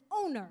as an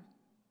owner.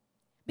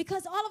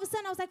 Because all of a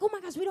sudden I was like, oh my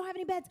gosh, we don't have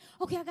any beds.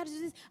 Okay, I got to do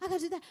this. I got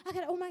to do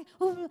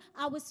that.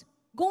 I was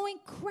going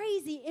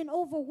crazy and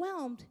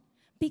overwhelmed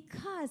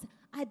because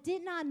I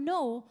did not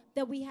know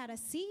that we had a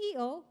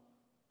CEO,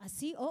 a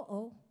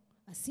COO,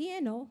 a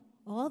CNO,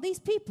 all these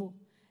people,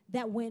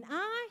 that when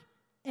I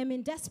am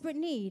in desperate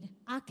need,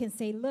 I can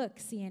say, look,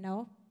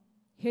 CNO,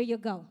 here you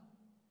go.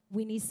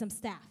 We need some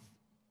staff.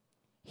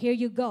 Here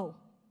you go.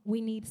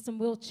 We need some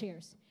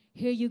wheelchairs.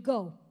 Here you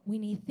go. We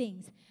need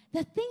things.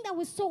 The thing that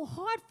was so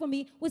hard for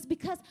me was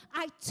because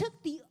I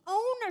took the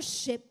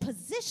ownership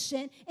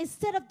position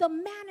instead of the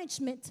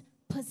management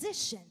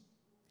position.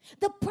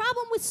 The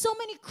problem with so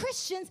many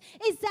Christians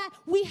is that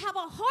we have a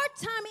hard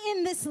time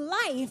in this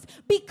life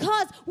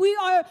because we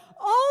are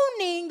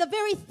owning the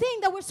very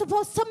thing that we're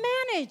supposed to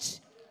manage.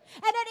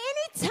 And at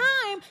any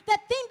time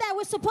that thing that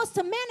we're supposed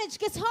to manage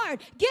gets hard,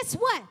 guess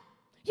what?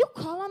 You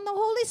call on the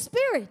Holy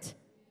Spirit.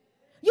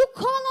 You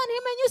call on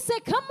him and you say,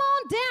 come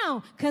on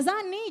down, because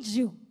I need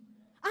you.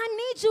 I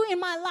need you in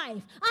my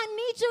life. I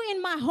need you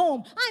in my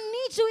home. I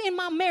need you in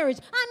my marriage.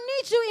 I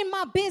need you in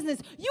my business.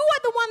 You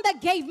are the one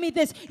that gave me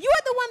this. You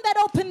are the one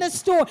that opened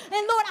this door. And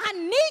Lord, I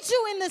need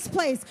you in this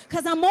place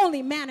because I'm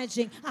only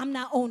managing. I'm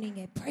not owning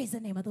it. Praise the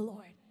name of the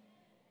Lord.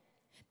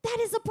 That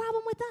is the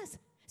problem with us.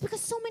 It's because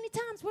so many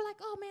times we're like,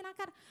 oh man, I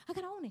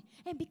gotta own it.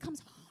 And it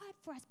becomes hard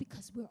for us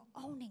because we're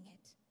owning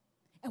it.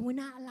 And we're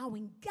not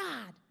allowing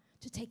God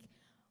to take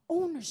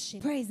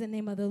ownership. Praise the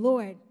name of the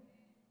Lord.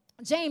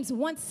 James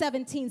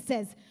 1:17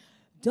 says,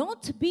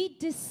 don't be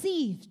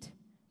deceived,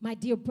 my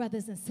dear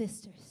brothers and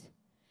sisters.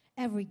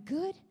 Every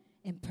good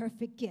and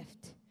perfect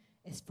gift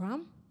is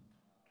from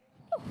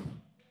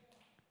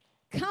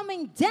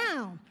coming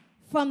down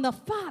from the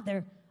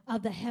Father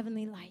of the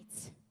heavenly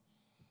lights.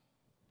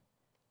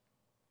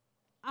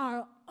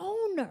 Our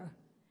owner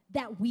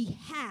that we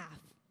have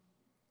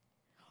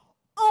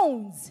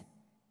owns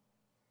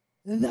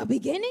the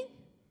beginning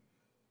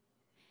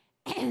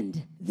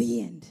and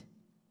the end.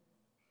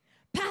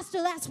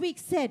 Pastor last week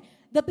said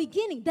the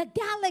beginning, the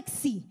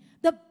galaxy,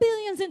 the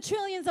billions and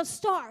trillions of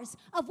stars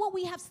of what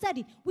we have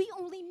studied, we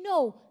only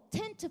know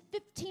 10 to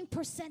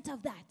 15%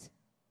 of that.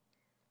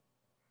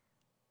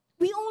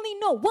 We only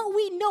know what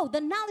we know,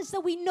 the knowledge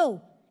that we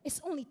know is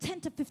only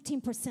 10 to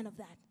 15% of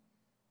that.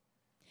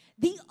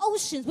 The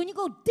oceans, when you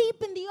go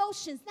deep in the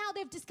oceans, now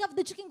they've discovered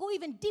that you can go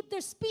even deep.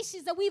 There's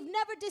species that we've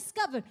never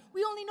discovered.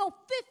 We only know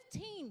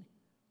 15%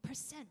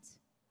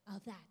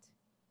 of that.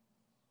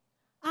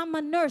 I'm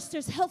a nurse.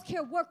 There's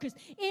healthcare workers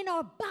in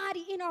our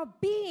body, in our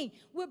being.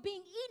 We're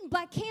being eaten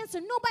by cancer.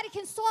 Nobody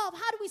can solve.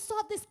 How do we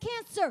solve this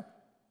cancer?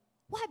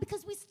 Why?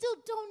 Because we still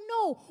don't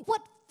know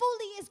what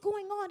fully is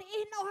going on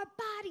in our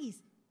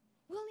bodies.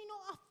 We only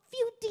know a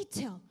few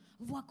details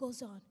of what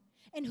goes on.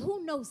 And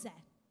who knows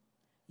that?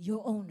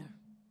 Your owner.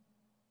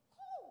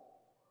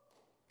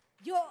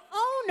 Your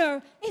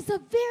owner is a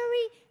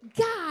very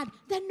God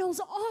that knows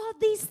all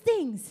these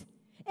things.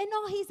 And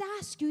all he's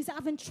asked you is,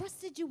 I've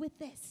entrusted you with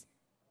this.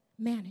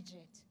 Manage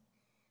it.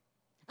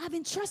 I've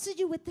entrusted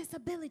you with this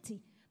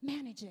ability.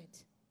 Manage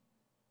it.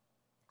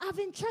 I've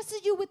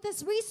entrusted you with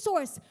this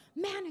resource.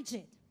 Manage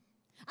it.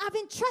 I've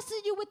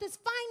entrusted you with this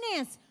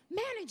finance.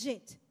 Manage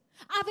it.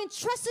 I've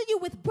entrusted you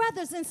with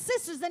brothers and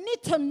sisters that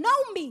need to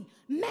know me.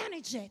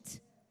 Manage it.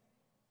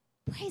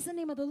 Praise the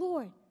name of the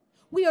Lord.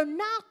 We are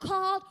not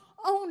called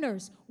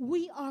owners.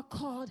 We are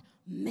called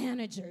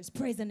managers.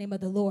 Praise the name of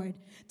the Lord.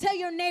 Tell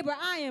your neighbor,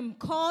 I am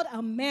called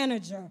a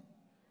manager.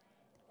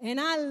 And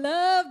I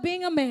love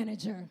being a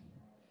manager.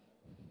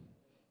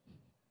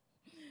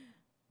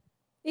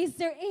 Is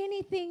there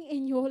anything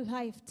in your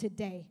life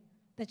today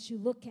that you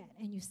look at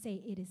and you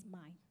say, it is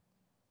mine?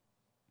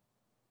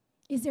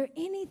 Is there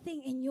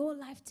anything in your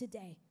life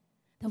today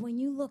that when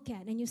you look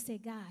at and you say,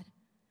 God,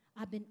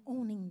 I've been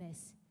owning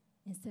this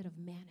instead of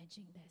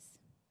managing this?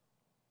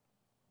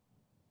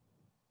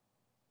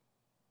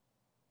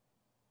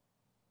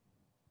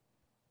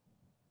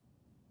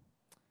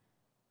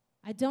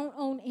 I don't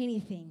own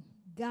anything.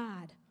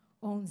 God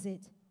owns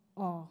it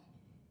all.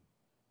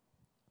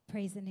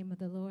 Praise the name of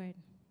the Lord.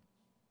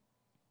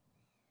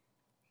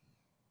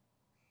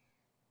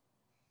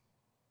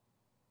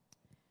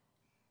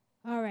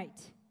 All right.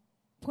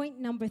 Point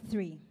number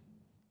 3.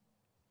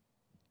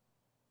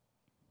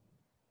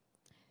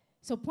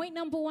 So point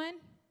number 1,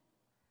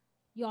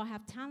 you all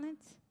have talent.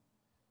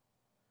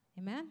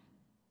 Amen?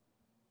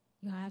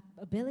 You all have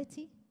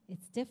ability.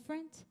 It's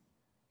different.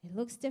 It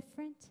looks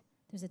different.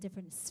 There's a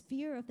different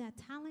sphere of that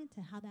talent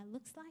and how that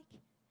looks like.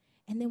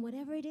 And then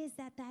whatever it is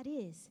that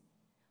is,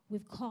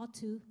 we've called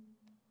to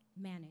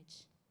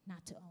manage,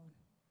 not to own.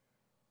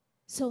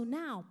 So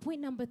now, point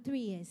number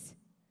 3 is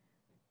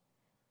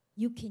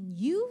you can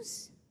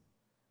use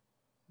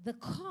the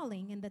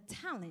calling and the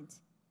talent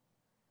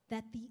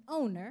that the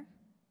owner,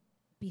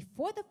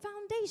 before the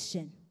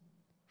foundation,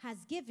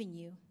 has given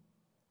you,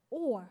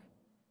 or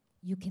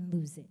you can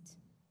lose it.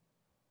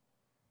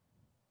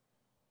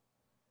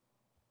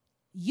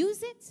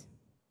 Use it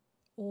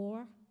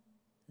or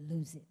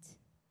lose it.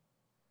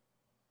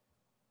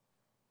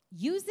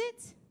 Use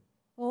it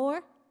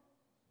or.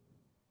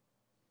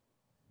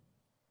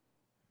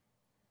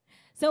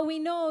 So we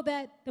know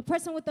that the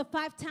person with the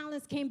 5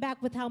 talents came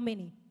back with how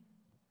many?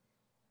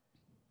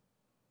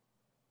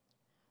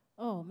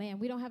 Oh man,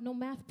 we don't have no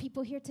math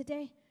people here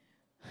today.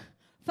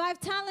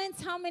 5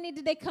 talents, how many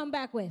did they come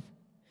back with?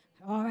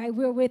 All right,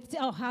 we're with,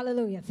 oh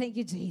hallelujah, thank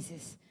you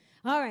Jesus.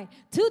 All right,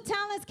 2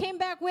 talents came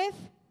back with?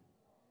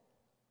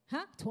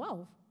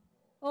 12?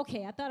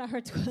 Okay, I thought I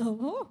heard 12.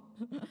 Oh.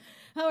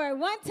 All right,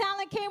 1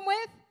 talent came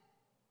with?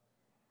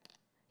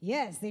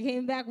 Yes, they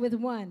came back with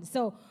 1.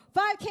 So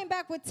 5 came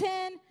back with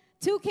 10,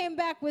 2 came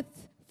back with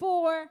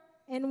 4,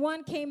 and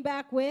 1 came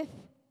back with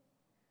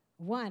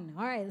 1.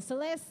 All right, so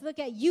let's look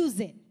at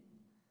use it.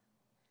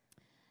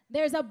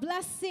 There's a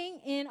blessing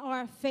in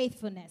our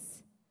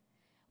faithfulness.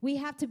 We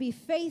have to be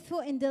faithful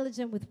and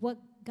diligent with what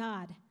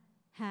God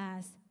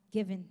has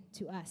given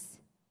to us.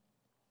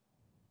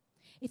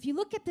 If you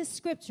look at this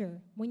scripture,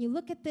 when you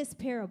look at this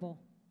parable,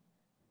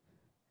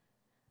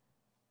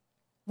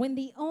 when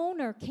the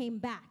owner came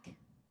back,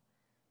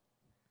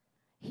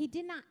 he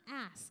did not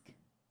ask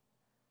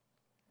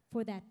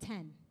for that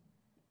 10.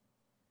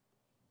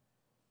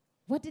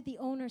 What did the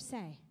owner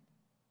say?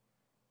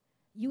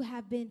 You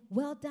have been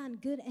well done,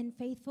 good and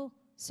faithful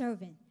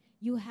servant.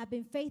 You have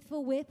been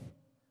faithful with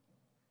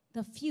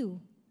the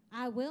few.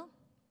 I will.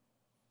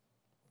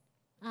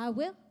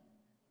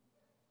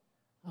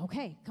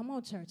 Okay, come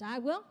on, church. I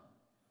will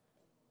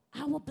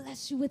I will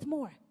bless you with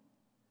more.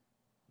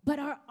 But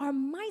our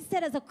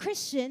mindset as a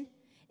Christian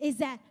is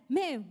that,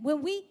 man,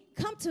 when we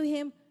come to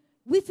him,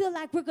 we feel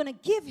like we're going to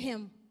give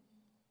him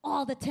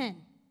all the 10.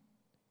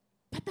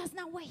 But that's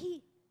not what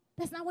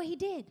he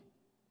did.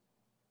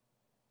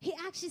 He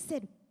actually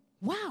said,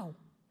 wow,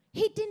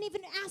 he didn't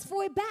even ask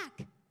for it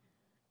back.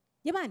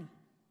 Yamani,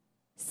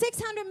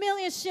 600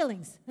 million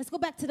shillings. Let's go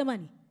back to the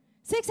money.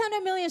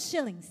 600 million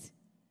shillings.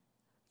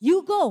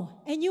 You go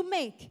and you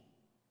make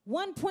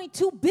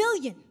 1.2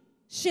 billion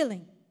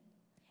shilling.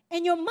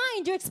 In your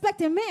mind, you're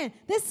expecting, man,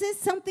 this is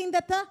something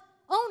that the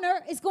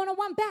owner is going to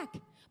want back.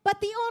 But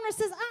the owner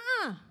says,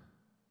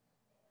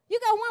 you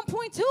got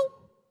 1.2?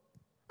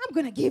 I'm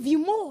going to give you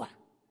more.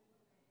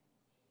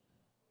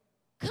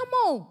 Come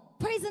on.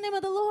 Praise the name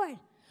of the Lord.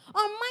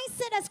 Our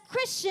mindset as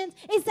Christians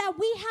is that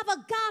we have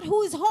a God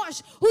who is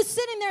harsh, who's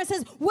sitting there and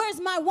says, where's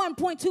my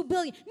 1.2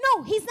 billion?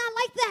 No, he's not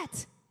like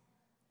that.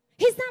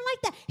 He's not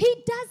like that.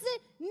 He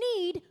doesn't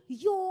need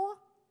your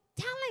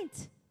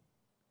talent.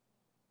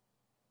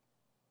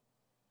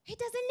 He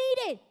doesn't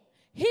need it.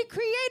 He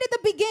created the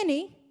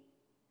beginning.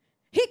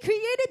 He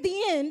created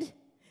the end.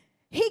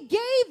 He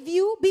gave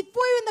you,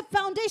 before you in the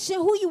foundation,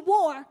 who you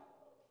were.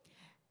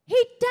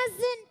 He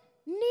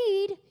doesn't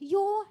need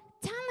your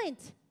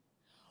talent.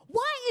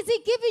 Why is he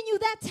giving you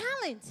that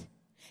talent?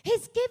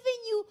 He's giving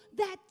you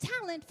that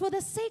talent for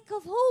the sake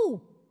of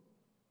who?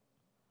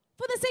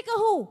 For the sake of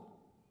who?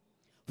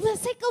 For the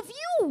sake of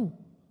you.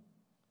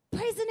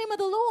 Praise the name of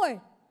the Lord.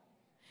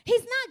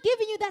 He's not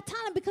giving you that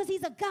talent because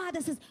he's a God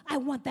that says, I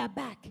want that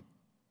back.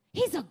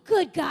 He's a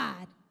good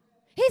God.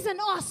 He's an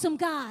awesome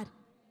God.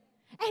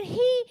 And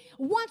he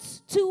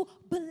wants to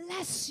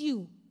bless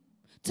you,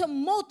 to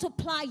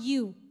multiply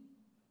you.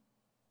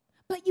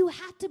 But you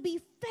have to be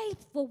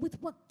faithful with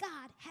what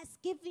God has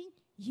given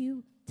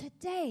you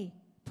today.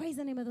 Praise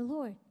the name of the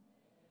Lord.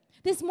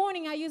 This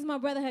morning, I used my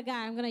brother Haggai.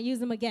 I'm going to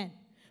use him again.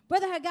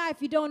 Brother Haggai,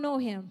 if you don't know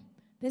him,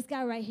 this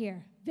guy right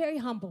here, very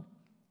humble.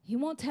 He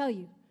won't tell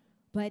you.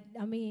 But,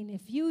 I mean,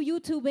 if you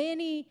YouTube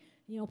any,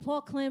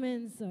 Paul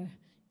Clemens or,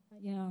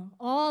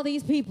 all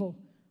these people,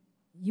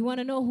 you want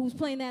to know who's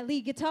playing that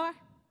lead guitar?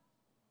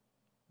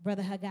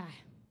 Brother Haggai.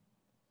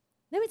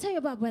 Let me tell you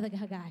about Brother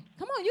Haggai.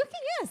 Come on, you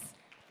can, yes.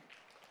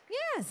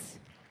 Yes.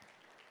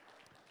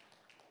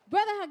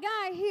 Brother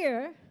Haggai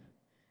here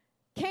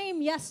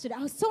came yesterday.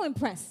 I was so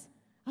impressed.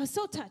 I was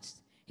so touched.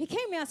 He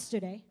came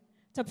yesterday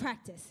to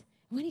practice.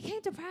 When he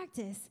came to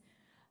practice,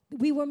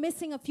 we were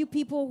missing a few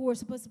people who were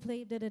supposed to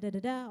play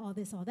da-da-da-da-da, all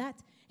this, all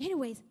that.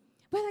 Anyways,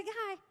 Brother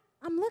Haggai,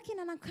 I'm looking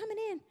and I'm coming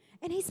in,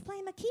 and he's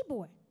playing the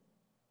keyboard.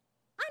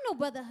 I know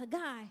Brother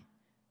Haggai,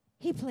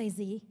 he plays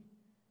the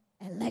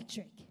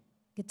electric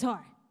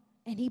guitar,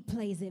 and he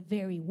plays it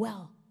very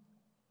well.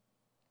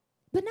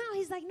 But now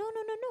he's like,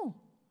 no.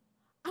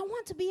 I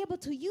want to be able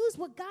to use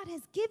what God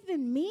has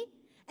given me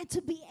and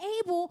to be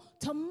able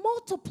to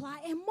multiply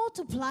and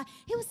multiply.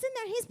 He was sitting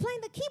there, he's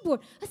playing the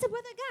keyboard. I said,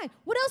 Brother Guy,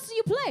 what else do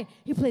you play?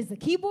 He plays the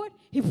keyboard,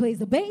 he plays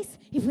the bass,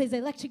 he plays the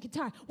electric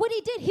guitar. What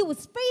he did, he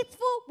was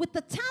faithful with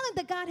the talent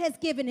that God has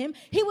given him.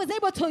 He was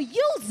able to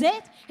use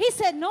it. He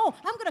said, no,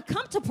 I'm going to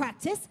come to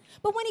practice.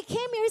 But when he came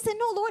here, he said,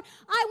 no, Lord,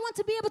 I want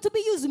to be able to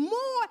be used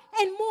more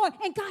and more.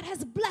 And God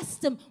has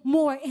blessed him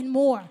more and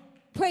more.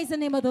 Praise the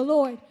name of the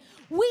Lord.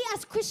 We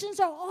as Christians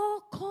are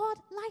all called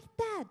like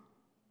that.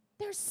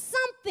 There's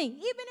something, even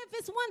if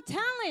it's one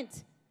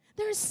talent,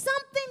 there's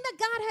something that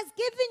God has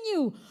given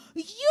you.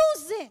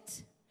 Use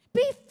it.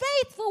 Be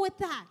faithful with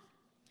that.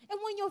 And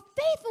when you're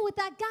faithful with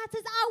that, God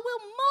says, I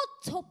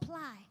will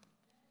multiply.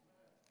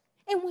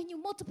 And when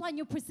you multiply and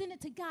you present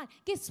it to God,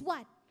 guess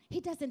what? He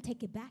doesn't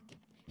take it back.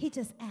 He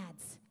just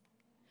adds.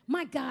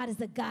 My God is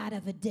a God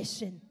of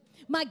addition.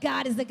 My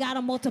God is a God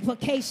of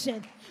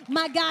multiplication.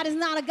 My God is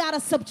not a God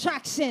of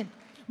subtraction.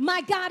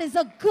 My God is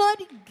a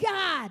good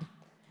God.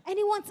 And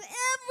he wants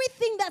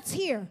everything that's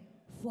here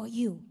for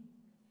you.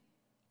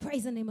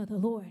 Praise the name of the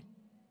Lord.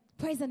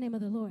 Praise the name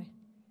of the Lord.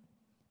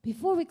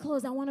 Before we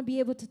close, I want to be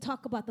able to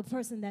talk about the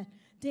person that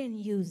didn't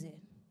use it.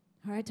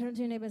 All right, turn to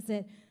your neighbor and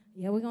say,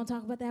 yeah, we're going to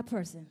talk about that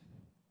person.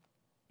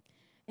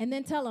 And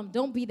then tell them,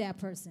 don't be that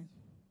person.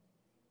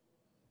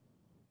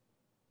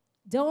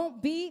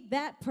 Don't be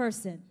that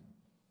person.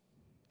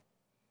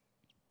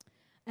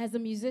 As the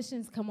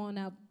musicians come on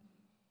up,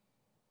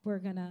 we're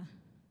going to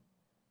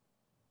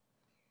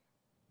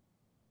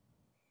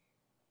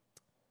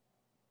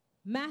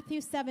Matthew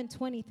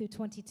 7:20 through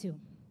 22.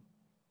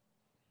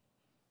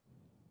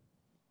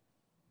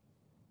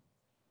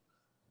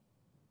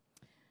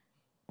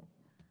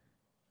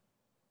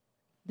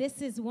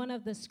 This is one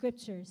of the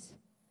scriptures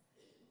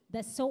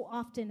that so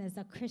often as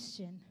a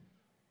Christian,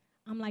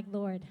 I'm like,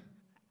 Lord,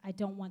 I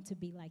don't want to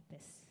be like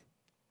this.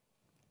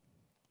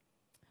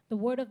 The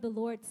word of the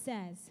Lord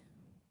says,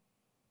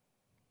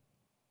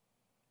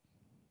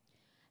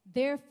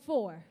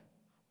 therefore,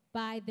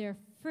 by their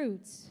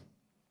fruits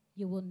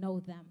you will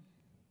know them.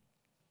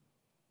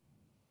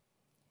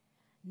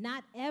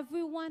 Not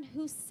everyone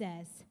who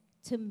says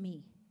to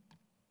me,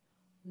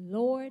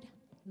 Lord,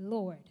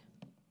 Lord,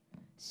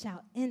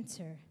 shall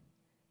enter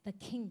the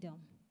kingdom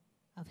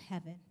of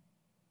heaven.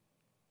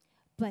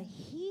 But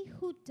he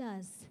who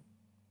does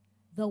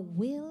the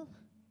will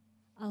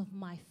of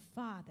my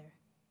Father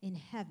in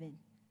heaven.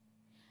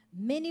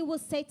 Many will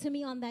say to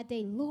me on that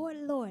day, Lord,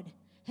 Lord,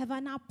 have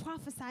I not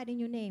prophesied in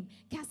your name,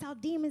 cast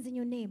out demons in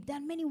your name,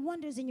 done many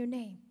wonders in your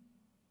name?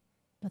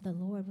 But the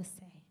Lord will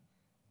say,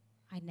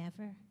 I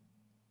never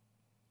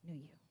knew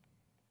you.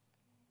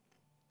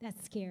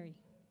 That's scary.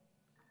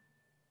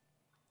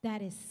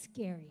 That is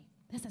scary.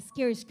 That's a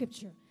scary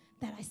scripture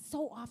that I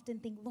so often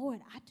think,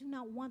 Lord, I do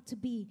not want to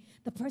be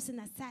the person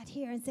that sat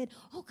here and said,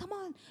 oh, come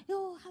on,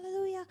 oh,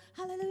 hallelujah,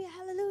 hallelujah,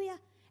 hallelujah.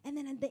 And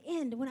then at the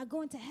end, when I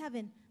go into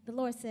heaven, the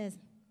Lord says,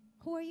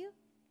 who are you?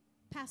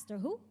 Pastor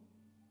who?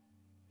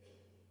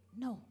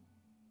 No.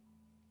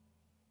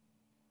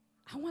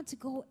 I want to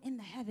go in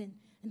the heaven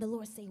and the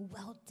Lord say,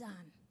 well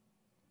done,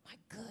 my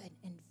good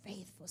and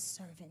faithful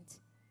servant.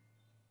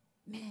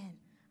 Man,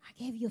 I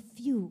gave you a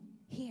few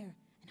here,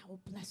 and I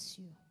will bless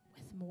you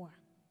with more.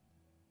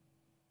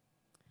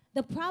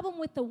 The problem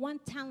with the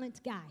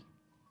one-talent guy,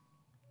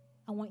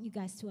 I want you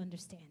guys to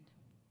understand.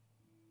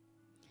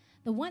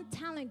 The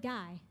one-talent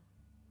guy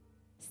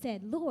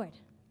said, Lord,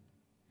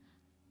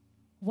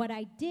 what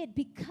I did,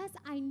 because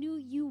I knew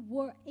you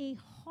were a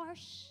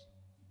harsh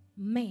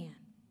man,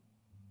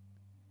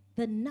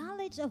 the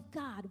knowledge of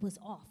God was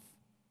off.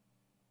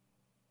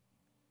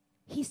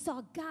 He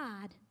saw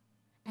God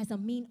as a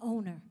mean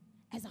owner,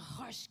 as a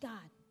harsh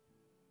God.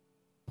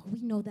 But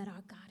we know that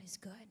our God is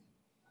good.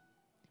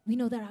 We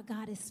know that our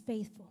God is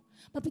faithful.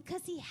 But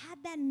because he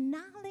had that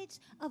knowledge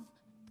of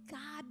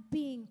God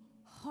being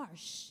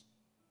harsh,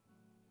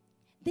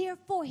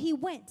 therefore he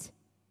went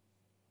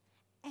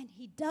and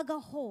he dug a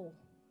hole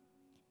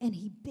and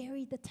he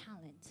buried the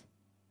talent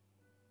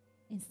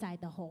inside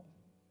the hole.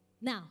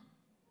 Now,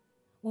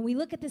 when we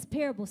look at this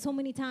parable so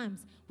many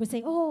times, we're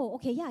saying, oh,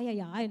 okay,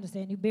 yeah, I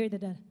understand. You buried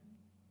the.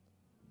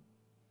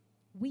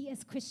 We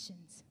as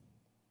Christians,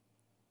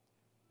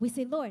 we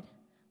say, Lord,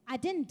 I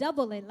didn't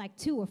double it like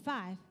 2 or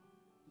 5,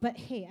 but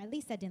hey, at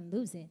least I didn't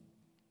lose it.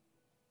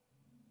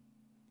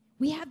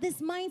 We have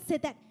this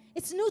mindset that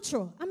it's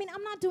neutral. I mean,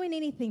 I'm not doing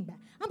anything bad.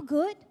 I'm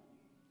good.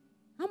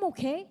 I'm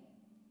okay.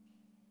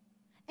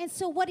 And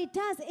so what it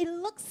does, it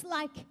looks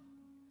like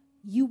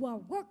you are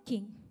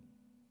working,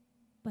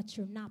 but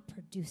you're not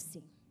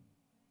producing.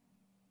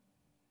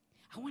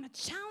 I want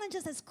to challenge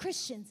us as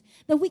Christians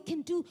that we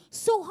can do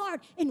so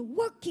hard in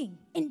working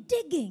and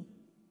digging,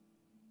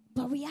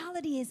 but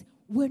reality is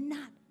we're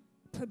not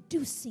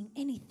producing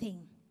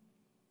anything.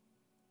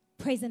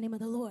 Praise the name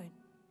of the Lord.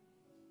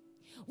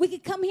 We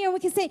could come here and we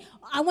can say,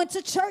 I went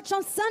to church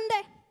on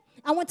Sunday.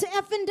 I went to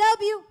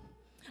F&W.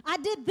 I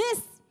did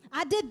this.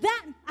 I did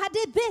that. I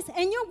did this.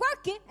 And you're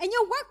working, and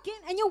you're working,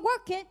 and you're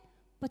working,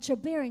 but you're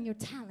bearing your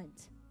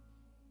talent.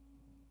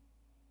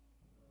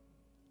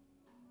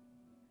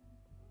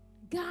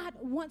 God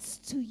wants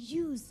to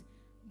use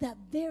that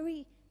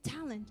very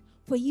talent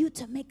for you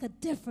to make a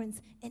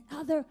difference in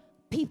other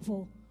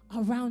people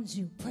around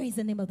you. Praise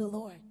the name of the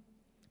Lord.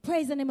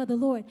 Praise the name of the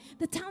Lord.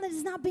 The talent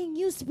is not being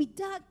used to be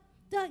dug,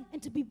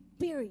 and to be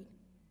buried.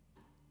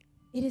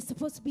 It is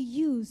supposed to be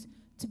used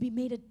to be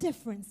made a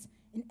difference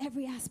in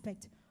every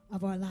aspect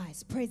of our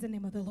lives. Praise the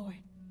name of the Lord.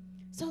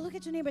 So look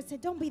at your neighbor and say,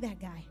 don't be that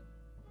guy.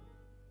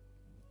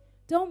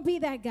 Don't be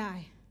that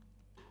guy.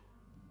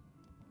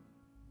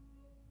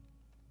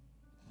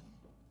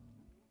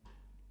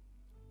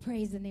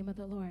 Praise the name of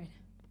the Lord.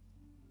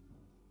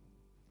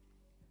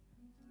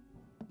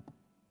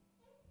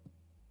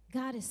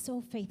 God is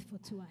so faithful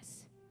to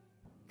us.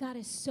 God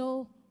is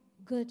so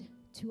good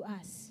to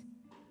us.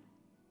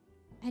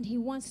 And he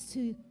wants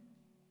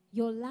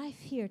your life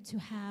here to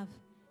have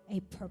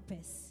a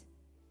purpose.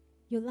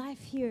 Your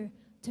life here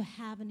to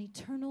have an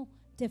eternal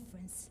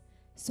difference.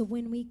 So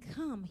when we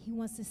come, he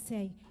wants to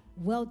say,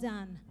 well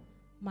done,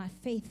 my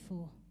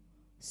faithful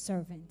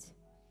servant.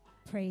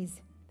 Praise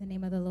the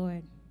name of the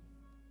Lord.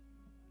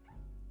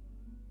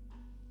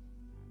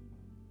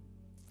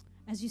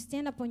 As you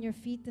stand up on your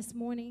feet this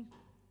morning,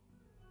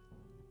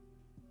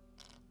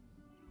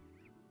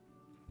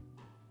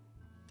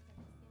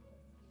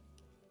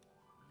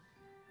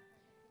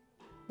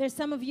 there's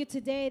some of you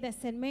today that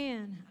said,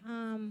 man,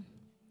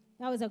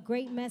 that was a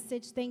great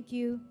message. Thank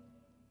you.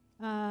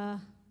 But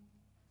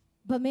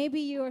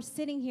maybe you're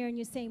sitting here and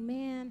you're saying,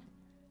 man,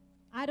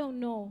 I don't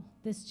know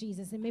this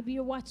Jesus. And maybe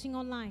you're watching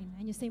online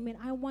and you're saying, man,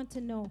 I want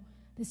to know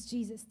this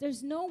Jesus.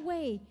 There's no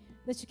way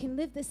that you can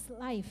live this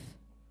life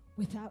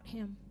without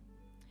him.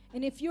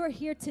 And if you're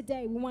here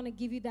today, we want to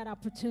give you that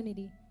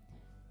opportunity.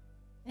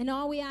 And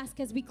all we ask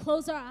as we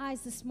close our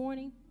eyes this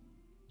morning,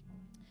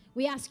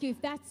 we ask you,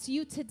 if that's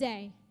you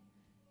today,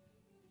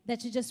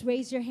 that you just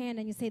raise your hand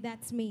and you say,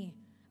 that's me.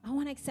 I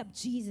want to accept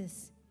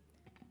Jesus.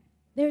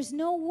 There's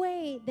no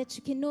way that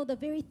you can know the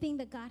very thing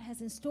that God has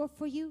in store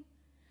for you,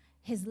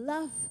 his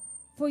love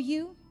for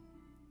you,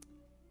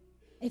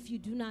 if you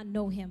do not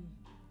know him.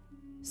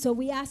 So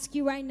we ask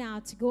you right now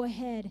to go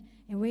ahead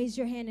and raise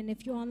your hand. And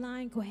if you're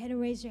online, go ahead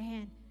and raise your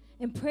hand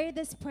and pray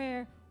this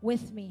prayer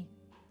with me.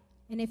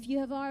 And if you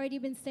have already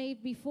been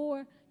saved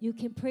before, you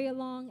can pray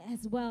along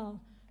as well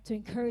to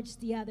encourage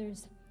the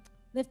others.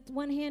 Lift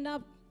one hand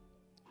up,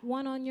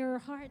 one on your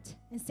heart,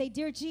 and say,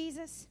 Dear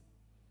Jesus,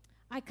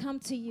 I come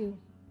to you.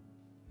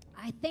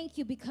 I thank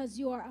you because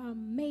you are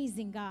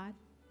amazing, God.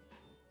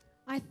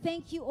 I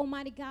thank you,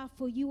 Almighty God,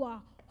 for you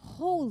are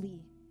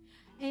holy.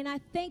 And I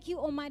thank you,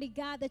 Almighty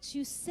God, that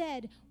you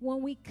said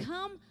when we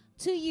come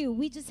to you,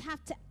 we just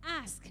have to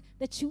ask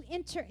that you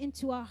enter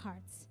into our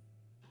hearts.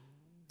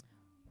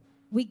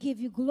 We give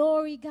you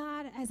glory,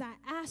 God, as I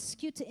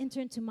ask you to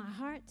enter into my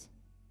heart.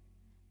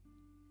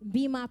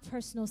 Be my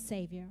personal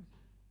Savior.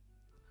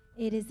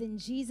 It is in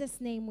Jesus'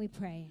 name we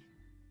pray.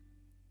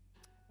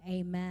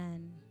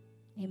 Amen.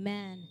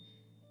 Amen.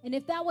 And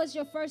if that was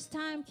your first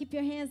time, keep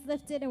your hands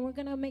lifted, and we're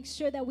going to make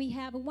sure that we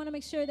want to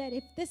make sure that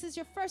if this is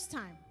your first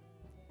time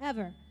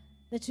ever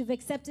that you've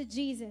accepted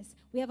Jesus,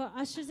 we have our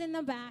ushers in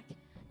the back.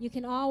 You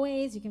can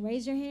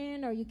raise your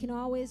hand, or you can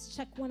always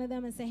check one of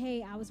them and say,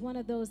 hey, I was one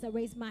of those that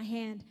raised my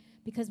hand,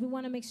 because we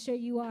want to make sure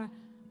you are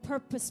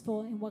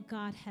purposeful in what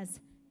God has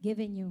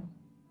given you.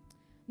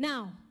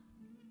 Now,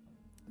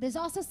 there's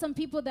also some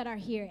people that are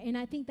here, and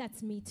I think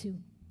that's me too.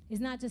 It's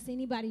not just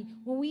anybody.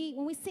 When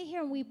we sit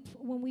here and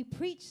when we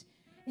preach,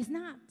 it's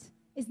not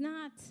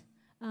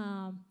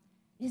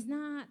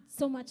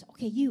so much,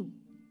 okay, you.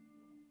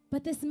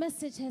 But this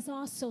message has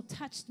also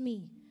touched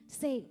me to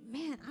say,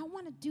 man, I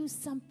want to do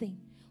something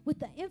with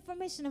the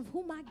information of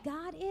who my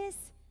God is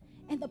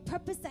and the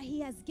purpose that he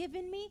has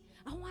given me.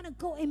 I want to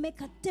go and make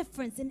a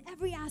difference in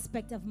every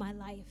aspect of my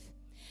life.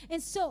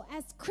 And so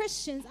as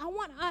Christians, I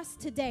want us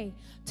today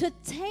to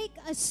take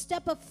a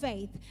step of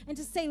faith and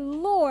to say,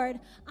 Lord,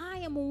 I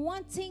am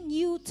wanting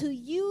you to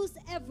use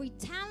every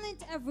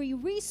talent, every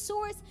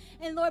resource.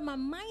 And Lord, my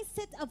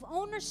mindset of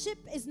ownership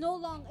is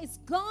it's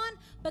gone.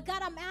 But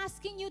God, I'm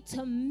asking you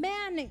to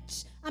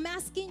manage. I'm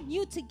asking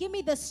you to give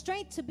me the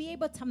strength to be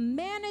able to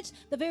manage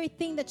the very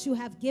thing that you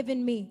have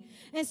given me.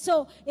 And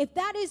so if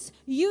that is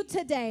you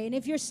today, and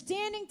if you're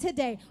standing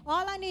today,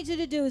 all I need you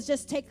to do is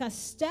just take a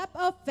step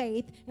of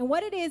faith. And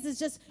what it is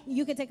just,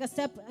 you can take a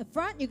step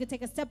front, you can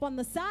take a step on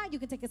the side, you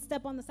can take a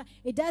step on the side.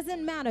 It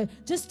doesn't matter.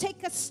 Just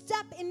take a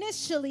step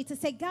initially to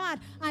say, God,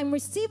 I'm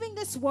receiving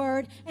this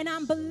word, and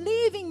I'm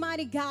believing,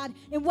 mighty God,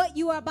 in what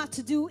you are about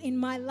to do in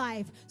my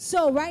life.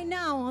 So right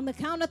now, on the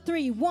count of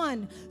 3,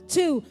 1,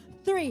 2,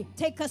 3,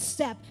 take a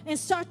step and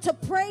start to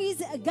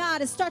praise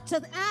God and start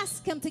to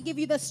ask him to give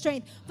you the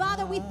strength.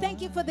 Father, we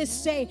thank you for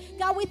this day.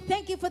 God, we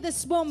thank you for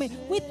this moment.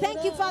 We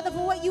thank you, Father,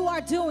 for what you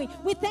are doing.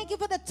 We thank you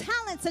for the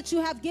talents that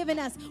you have given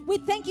us. We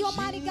thank you,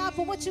 Almighty God,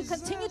 for what you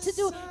continue to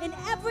do in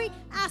every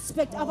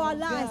aspect of our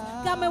lives.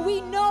 God, may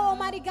we know,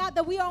 Almighty God,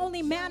 that we are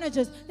only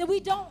managers, that we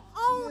don't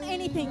own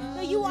anything,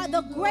 that you are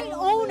the great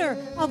owner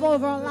of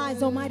over our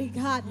lives, Almighty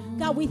God.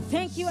 God, we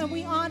thank you and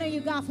we honor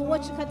you, God, for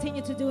what you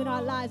continue to do in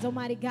our lives,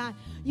 Almighty God.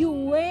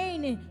 You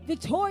reign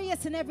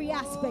victorious in every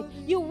aspect.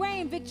 You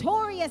reign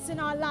victorious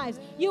in our lives.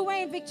 You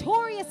reign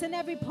victorious in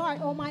every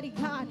part, Almighty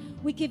God.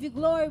 We give you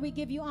glory. We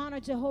give you honor,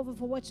 Jehovah,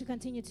 for what you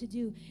continue to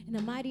do. In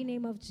the mighty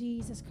name of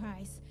Jesus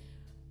Christ,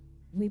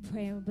 we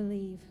pray and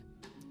believe.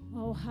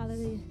 Oh,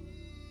 hallelujah.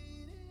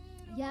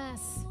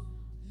 Yes.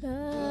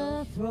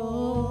 The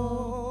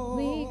throne.